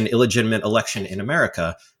there was an illegitimate election in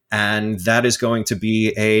America. And that is going to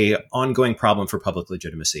be a ongoing problem for public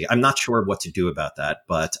legitimacy. I'm not sure what to do about that,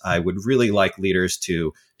 but I would really like leaders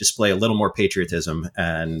to display a little more patriotism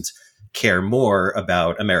and care more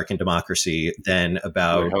about American democracy than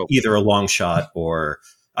about either a long shot or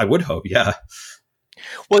I would hope, yeah.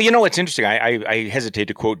 Well, it's interesting. I hesitate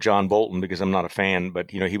to quote John Bolton because I'm not a fan,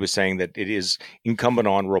 but, he was saying that it is incumbent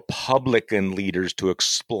on Republican leaders to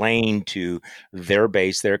explain to their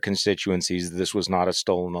base, their constituencies, that this was not a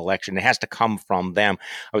stolen election. It has to come from them.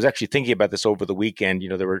 I was actually thinking about this over the weekend.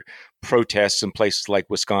 There were protests in places like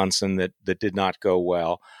Wisconsin that did not go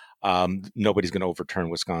well. Nobody's going to overturn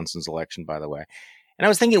Wisconsin's election, by the way. And I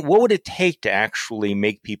was thinking, what would it take to actually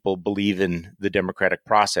make people believe in the democratic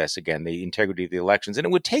process again, the integrity of the elections? And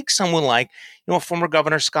it would take someone like, former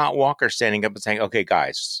Governor Scott Walker standing up and saying, okay,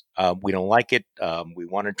 guys, we don't like it. We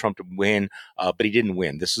wanted Trump to win, but he didn't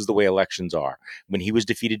win. This is the way elections are. When he was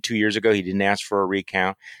defeated 2 years ago, he didn't ask for a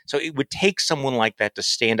recount. So it would take someone like that to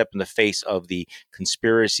stand up in the face of the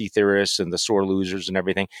conspiracy theorists and the sore losers and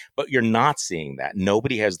everything. But you're not seeing that.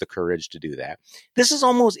 Nobody has the courage to do that. This is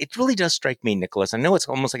it really does strike me, Nicholas. I know it's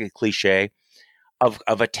almost like a cliche of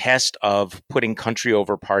a test of putting country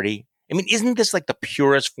over party. I mean, isn't this like the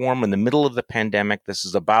purest form in the middle of the pandemic? This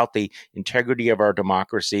is about the integrity of our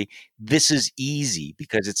democracy. This is easy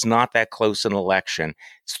because it's not that close an election.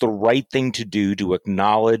 It's the right thing to do to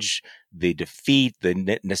acknowledge the defeat,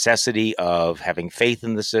 the necessity of having faith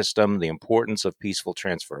in the system, the importance of peaceful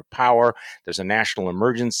transfer of power. There's a national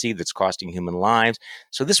emergency that's costing human lives.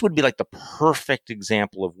 So this would be like the perfect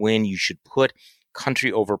example of when you should put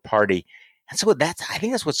country over party. And so I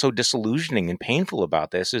think that's what's so disillusioning and painful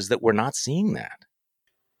about this is that we're not seeing that.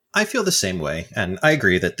 I feel the same way. And I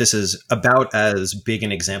agree that this is about as big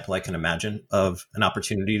an example I can imagine of an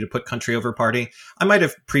opportunity to put country over party. I might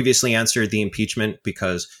have previously answered the impeachment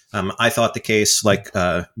because I thought the case, like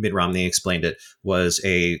Mitt Romney explained it, was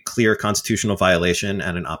a clear constitutional violation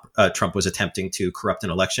and Trump was attempting to corrupt an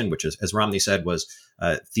election, which is, as Romney said, was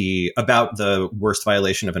about the worst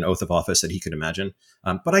violation of an oath of office that he could imagine.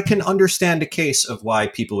 But I can understand a case of why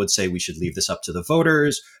people would say we should leave this up to the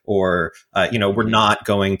voters, or we're not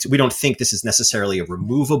going to. We don't think this is necessarily a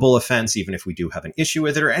removable offense, even if we do have an issue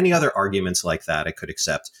with it, or any other arguments like that I could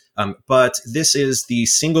accept. But this is the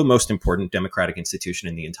single most important democratic institution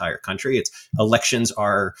in the entire country. Elections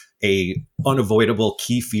are a unavoidable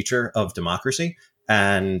key feature of democracy,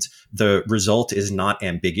 and the result is not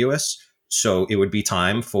ambiguous. So it would be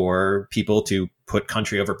time for people to put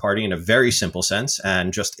country over party in a very simple sense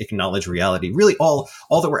and just acknowledge reality. Really, all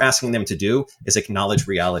that we're asking them to do is acknowledge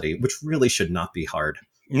reality, which really should not be hard.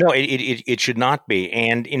 No, it should not be.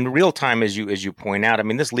 And in real time, as you point out, I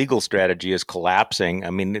mean, this legal strategy is collapsing. I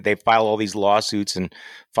mean, they file all these lawsuits in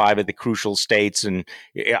 5 of the crucial states. And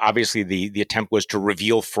obviously the attempt was to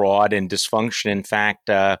reveal fraud and dysfunction. In fact,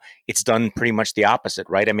 it's done pretty much the opposite,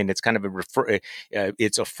 right? I mean, it's kind of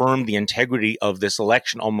it's affirmed the integrity of this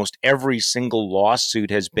election. Almost every single lawsuit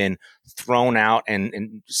has been thrown out,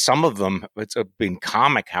 and some of them, it's been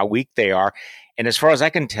comic how weak they are. And as far as I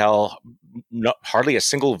can tell, hardly a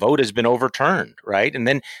single vote has been overturned, right? And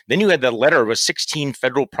then you had that letter with 16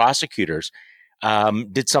 federal prosecutors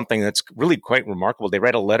did something that's really quite remarkable. They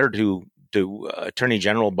read a letter to Attorney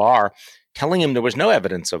General Barr telling him there was no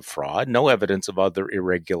evidence of fraud, no evidence of other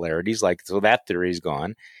irregularities, so that theory is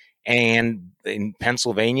gone. And in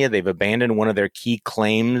Pennsylvania, they've abandoned one of their key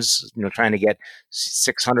claims, trying to get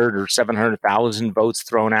 600 or 700,000 votes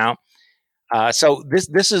thrown out. So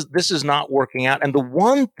this is not working out. And the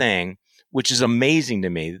one thing which is amazing to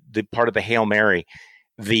me, the part of the Hail Mary,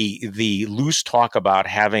 the loose talk about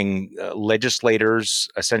having legislators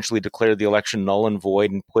essentially declare the election null and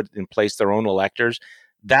void and put in place their own electors,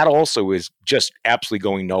 that also is just absolutely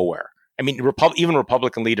going nowhere. I mean, even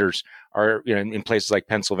Republican leaders are, in places like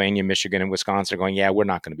Pennsylvania, Michigan, and Wisconsin are going, yeah, we're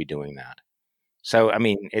not going to be doing that. So, I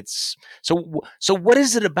mean, so what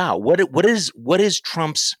is it about? What is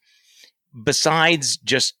Trump's, besides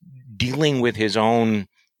just dealing with his own,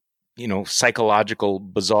 psychological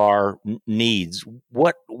bizarre needs?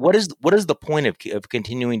 What is the point of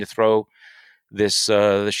continuing to throw this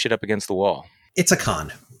shit up against the wall? It's a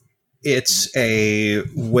con. It's a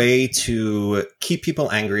way to keep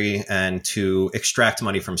people angry and to extract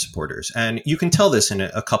money from supporters. And you can tell this in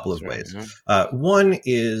a couple of ways. One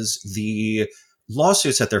is the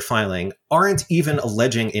lawsuits that they're filing aren't even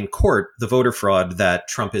alleging in court the voter fraud that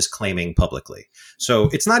Trump is claiming publicly. So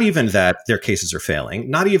it's not even that their cases are failing,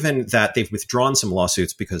 not even that they've withdrawn some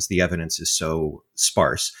lawsuits because the evidence is so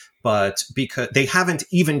sparse, but because they haven't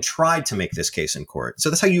even tried to make this case in court. So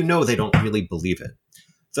that's how you know they don't really believe it.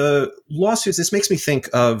 The lawsuits, this makes me think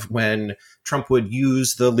of when Trump would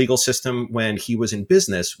use the legal system when he was in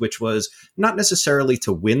business, which was not necessarily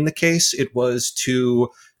to win the case. It was to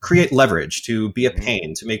create leverage, to be a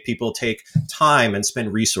pain, to make people take time and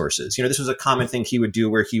spend resources. This was a common thing he would do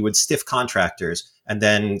where he would stiff contractors and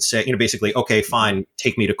then say, basically, okay, fine,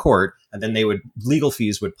 take me to court. And then legal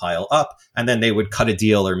fees would pile up and then they would cut a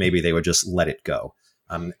deal, or maybe they would just let it go.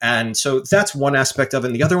 And so that's one aspect of it.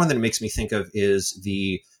 And the other one that it makes me think of is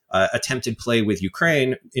the attempted play with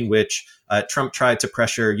Ukraine, in which Trump tried to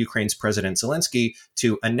pressure Ukraine's President Zelensky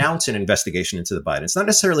to announce an investigation into the Bidens, not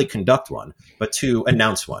necessarily conduct one, but to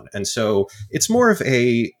announce one. And so it's more of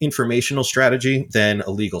a informational strategy than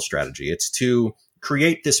a legal strategy. It's to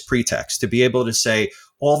create this pretext to be able to say,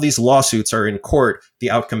 all these lawsuits are in court, the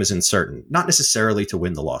outcome is uncertain. Not necessarily to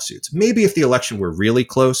win the lawsuits. Maybe if the election were really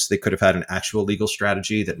close, they could have had an actual legal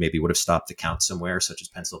strategy that maybe would have stopped the count somewhere, such as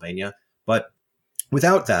Pennsylvania. But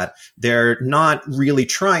without that, they're not really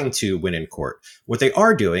trying to win in court. What they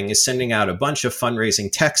are doing is sending out a bunch of fundraising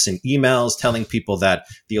texts and emails telling people that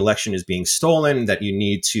the election is being stolen, that you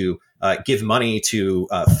need to give money to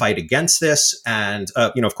fight against this. And,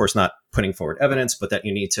 of course, not putting forward evidence, but that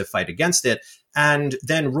you need to fight against it. And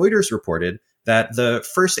then Reuters reported that the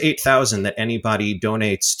first 8,000 that anybody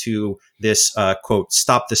donates to this, quote,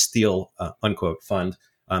 stop the steal, unquote, fund,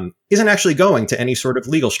 isn't actually going to any sort of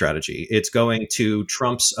legal strategy. It's going to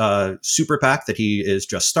Trump's super PAC that he is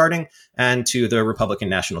just starting and to the Republican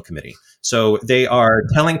National Committee. So they are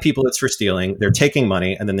telling people it's for stealing, they're taking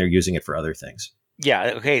money, and then they're using it for other things.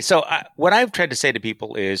 Yeah. Okay. So what I've tried to say to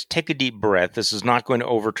people is take a deep breath. This is not going to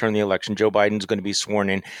overturn the election. Joe Biden's going to be sworn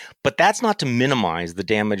in, but that's not to minimize the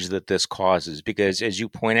damage that this causes, because as you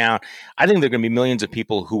point out, I think there are going to be millions of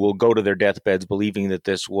people who will go to their deathbeds believing that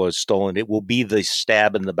this was stolen. It will be the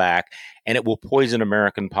stab in the back, and it will poison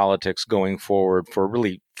American politics going forward for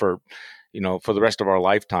the rest of our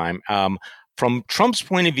lifetime. From Trump's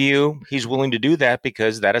point of view, he's willing to do that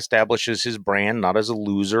because that establishes his brand, not as a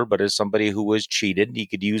loser, but as somebody who was cheated. He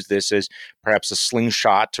could use this as perhaps a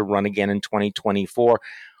slingshot to run again in 2024.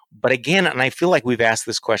 But again, and I feel like we've asked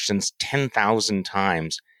this question 10,000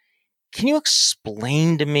 times, can you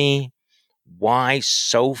explain to me why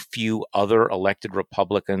so few other elected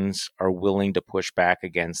Republicans are willing to push back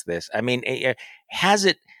against this? I mean, has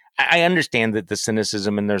it? I understand that the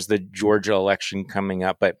cynicism, and there's the Georgia election coming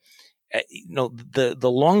up, but the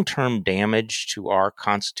long-term damage to our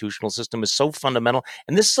constitutional system is so fundamental.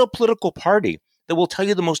 And this is a political party that will tell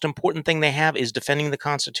you the most important thing they have is defending the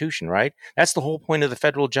Constitution, right? That's the whole point of the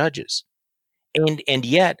federal judges. And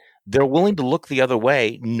yet they're willing to look the other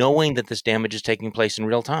way, knowing that this damage is taking place in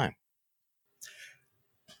real time.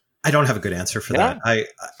 I don't have a good answer for that.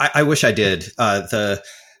 I wish I did.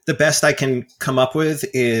 The best I can come up with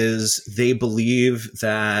is they believe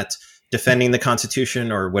that defending the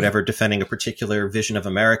Constitution or whatever, defending a particular vision of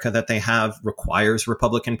America that they have requires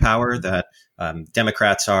Republican power, that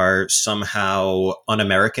Democrats are somehow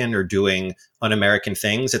un-American or doing un-American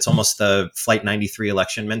things. It's almost the Flight 93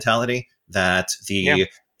 election mentality that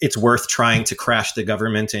it's worth trying to crash the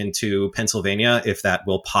government into Pennsylvania if that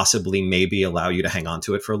will possibly maybe allow you to hang on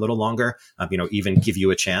to it for a little longer, even give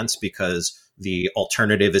you a chance because the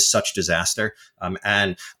alternative is such disaster.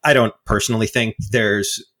 And I don't personally think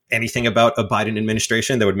there's anything about a Biden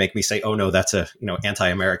administration that would make me say, oh no, that's a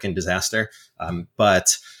anti-American disaster.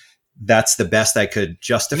 But that's the best I could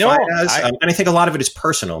justify it as. And I think a lot of it is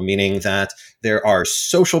personal, meaning that there are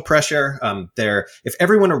social pressure. If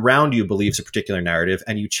everyone around you believes a particular narrative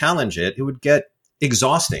and you challenge it, it would get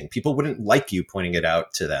exhausting. People wouldn't like you pointing it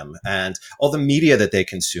out to them. And all the media that they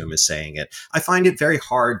consume is saying it. I find it very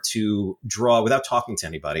hard to draw, without talking to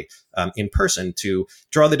anybody in person, to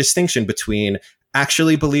draw the distinction between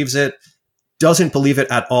actually believes it, doesn't believe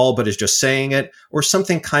it at all, but is just saying it, or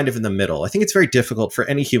something kind of in the middle. I think it's very difficult for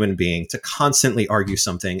any human being to constantly argue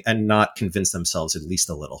something and not convince themselves at least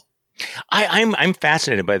a little. I'm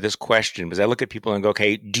fascinated by this question because I look at people and go,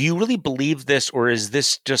 okay, do you really believe this, or is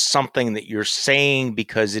this just something that you're saying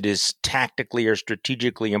because it is tactically or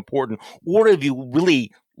strategically important, or have you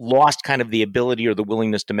really lost kind of the ability or the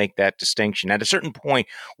willingness to make that distinction? At a certain point,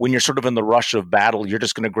 when you're sort of in the rush of battle, you're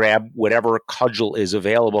just going to grab whatever cudgel is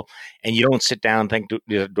available, and you don't sit down and think,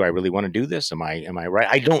 do I really want to do this? Am I right?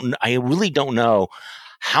 I really don't know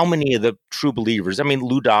how many of the true believers. I mean,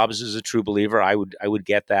 Lou Dobbs is a true believer. I would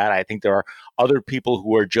get that. I think there are other people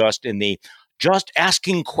who are just in the just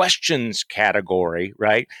asking questions category,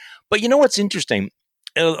 right? But you know what's interesting?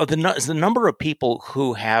 The number of people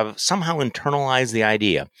who have somehow internalized the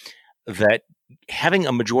idea that having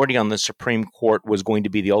a majority on the Supreme Court was going to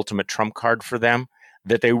be the ultimate trump card for them,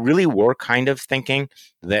 that they really were kind of thinking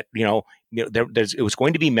that, it was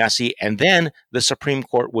going to be messy, and then the Supreme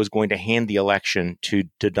Court was going to hand the election to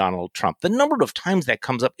Donald Trump. The number of times that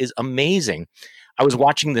comes up is amazing. I was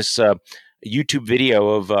watching this YouTube video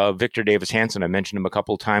of Victor Davis Hanson. I mentioned him a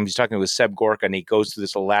couple of times. He's talking with Seb Gorka, and he goes through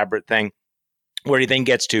this elaborate thing where he then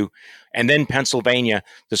gets to, and then Pennsylvania,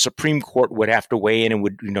 the Supreme Court would have to weigh in and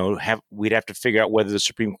we'd have to figure out whether the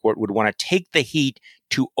Supreme Court would want to take the heat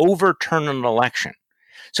to overturn an election.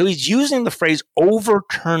 So he's using the phrase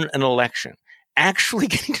overturn an election, actually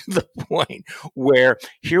getting to the point where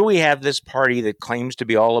here we have this party that claims to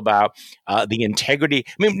be all about the integrity.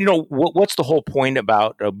 I mean, what's the whole point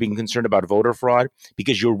about being concerned about voter fraud?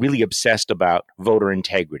 Because you're really obsessed about voter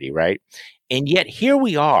integrity, right? And yet here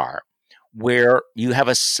we are, where you have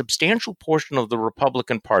a substantial portion of the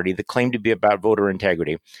Republican Party that claim to be about voter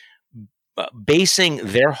integrity, basing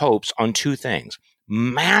their hopes on two things: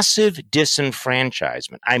 massive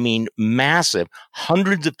disenfranchisement. I mean, massive,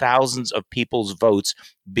 hundreds of thousands of people's votes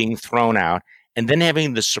being thrown out, and then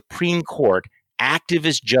having the Supreme Court,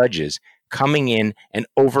 activist judges, coming in and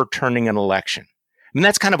overturning an election. I mean,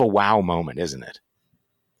 that's kind of a wow moment, isn't it?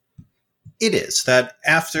 It is. That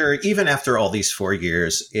even after all these 4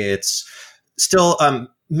 years, it's still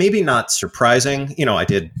maybe not surprising. I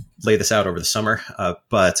did lay this out over the summer,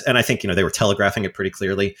 and I think, they were telegraphing it pretty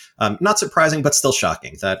clearly. Not surprising, but still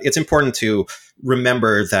shocking. That it's important to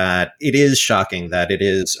remember that it is shocking, that it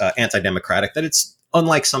is anti-democratic, that it's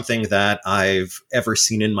unlike something that I've ever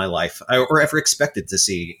seen in my life or ever expected to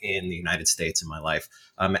see in the United States in my life.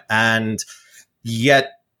 And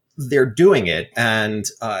yet they're doing it. And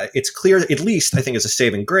it's clear, at least I think as a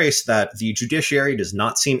saving grace, that the judiciary does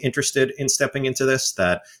not seem interested in stepping into this,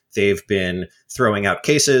 that they've been throwing out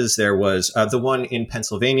cases. There was the one in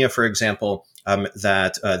Pennsylvania, for example,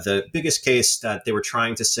 that the biggest case that they were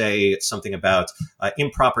trying to say something about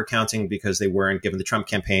improper counting because they weren't given, the Trump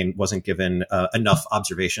campaign wasn't given enough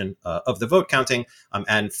observation of the vote counting.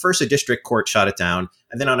 And first a district court shot it down.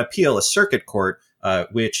 And then on appeal, a circuit court,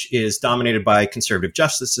 which is dominated by conservative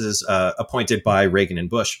justices appointed by Reagan and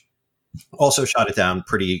Bush, also shot it down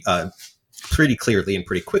pretty clearly and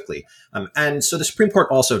pretty quickly. And so the Supreme Court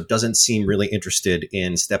also doesn't seem really interested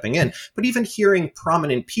in stepping in. But even hearing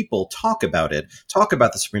prominent people talk about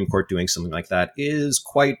the Supreme Court doing something like that is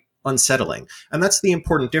quite unsettling. And that's the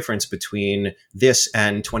important difference between this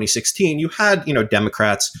and 2016. You had,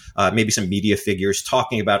 Democrats, maybe some media figures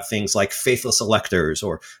talking about things like faithless electors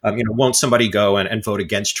or, won't somebody go and vote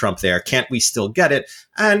against Trump there? Can't we still get it?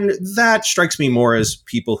 And that strikes me more as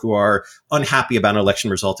people who are unhappy about an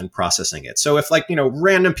election result and processing it. So if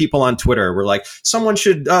random people on Twitter were like, someone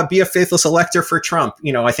should be a faithless elector for Trump,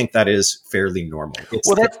 I think that is fairly normal. It's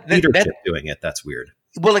leadership doing it. That's weird.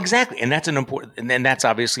 Well, exactly. And that's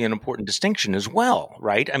obviously an important distinction as well,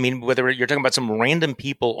 right? I mean, whether you're talking about some random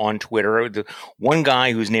people on Twitter, the one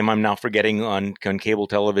guy whose name I'm now forgetting on cable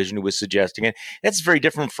television who was suggesting it, that's very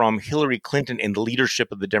different from Hillary Clinton and the leadership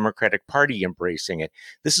of the Democratic Party embracing it.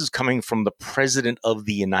 This is coming from the president of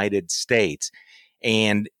the United States.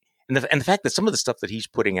 And the fact that some of the stuff that he's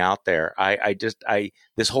putting out there,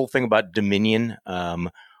 this whole thing about Dominion,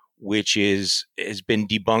 which has been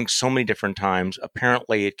debunked so many different times.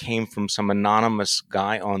 Apparently, it came from some anonymous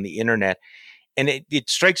guy on the internet. And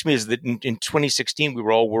it strikes me as that in 2016, we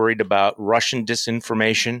were all worried about Russian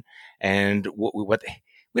disinformation. And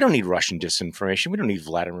we don't need Russian disinformation. We don't need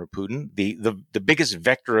Vladimir Putin. The biggest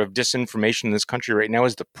vector of disinformation in this country right now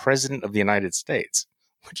is the president of the United States,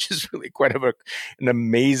 which is really quite an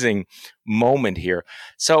amazing moment here.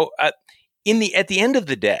 So at the end of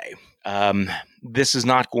the day, this is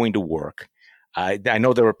not going to work. I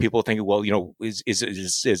know there were people thinking, well, is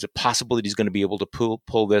it possible that he's going to be able to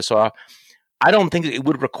pull this off? I don't think it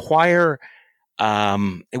would require. I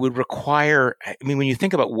mean, when you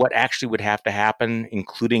think about what actually would have to happen,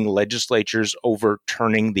 including legislatures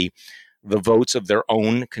overturning the votes of their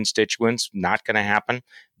own constituents, not going to happen.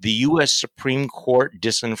 The U.S. Supreme Court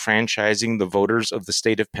disenfranchising the voters of the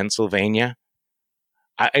state of Pennsylvania.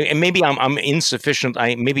 And maybe I'm insufficient.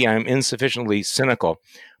 Maybe I'm insufficiently cynical,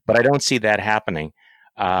 but I don't see that happening.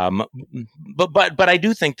 But I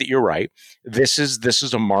do think that you're right. This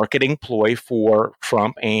is a marketing ploy for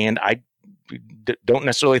Trump, and I don't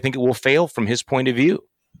necessarily think it will fail from his point of view.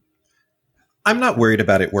 I'm not worried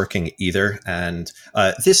about it working either. And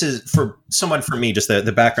this is for me, just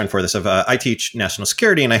the background for this. I teach national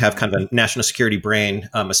security, and I have kind of a national security brain,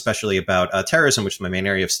 especially about terrorism, which is my main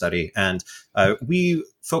area of study. And we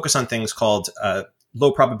focus on things called low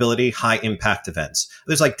probability, high impact events.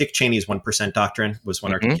 There's like Dick Cheney's 1% doctrine was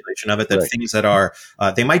one articulation of it, that things that are,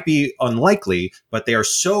 they might be unlikely, but they are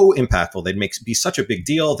so impactful, they'd be such a big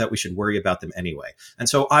deal that we should worry about them anyway. And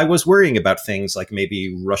so I was worrying about things like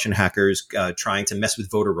maybe Russian hackers trying to mess with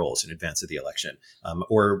voter rolls in advance of the election,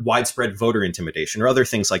 or widespread voter intimidation, or other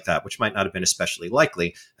things like that, which might not have been especially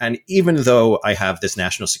likely. And even though I have this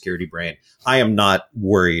national security brain, I am not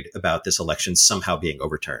worried about this election somehow being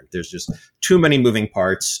overturned. There's just too many moving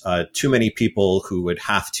parts, too many people who would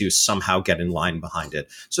have to somehow get in line behind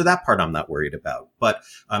it. So that part I'm not worried about. But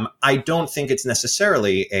I don't think it's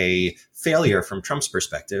necessarily a failure from Trump's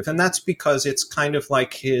perspective. And that's because it's kind of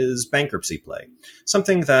like his bankruptcy play.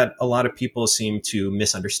 Something that a lot of people seem to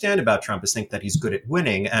misunderstand about Trump is think that he's good at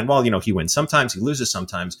winning. And while, he wins sometimes, he loses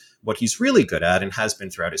sometimes, what he's really good at and has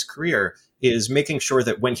been throughout his career is making sure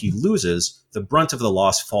that when he loses, the brunt of the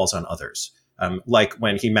loss falls on others. like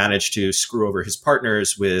when he managed to screw over his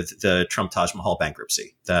partners with the Trump Taj Mahal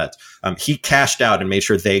bankruptcy, that he cashed out and made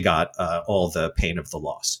sure they got all the pain of the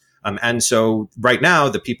loss. And so right now,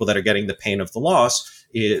 the people that are getting the pain of the loss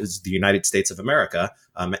is the United States of America.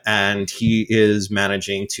 And he is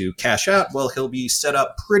managing to cash out. Well, he'll be set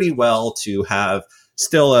up pretty well to have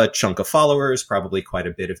still a chunk of followers, probably quite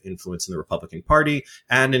a bit of influence in the Republican Party,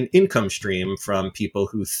 and an income stream from people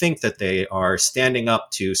who think that they are standing up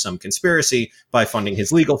to some conspiracy by funding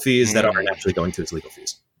his legal fees that aren't actually going to his legal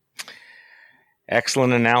fees.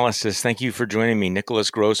 Excellent analysis. Thank you for joining me, Nicholas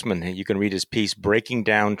Grossman. You can read his piece, Breaking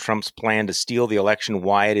Down Trump's Plan to Steal the Election,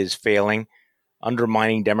 Why It Is Failing,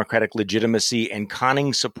 Undermining Democratic Legitimacy and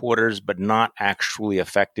Conning Supporters, but Not Actually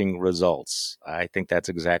Affecting Results. I think that's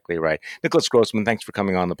exactly right. Nicholas Grossman, thanks for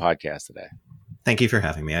coming on the podcast today. Thank you for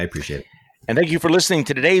having me. I appreciate it. And thank you for listening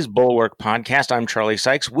to today's Bulwark podcast. I'm Charlie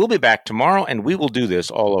Sykes. We'll be back tomorrow, and we will do this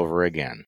all over again.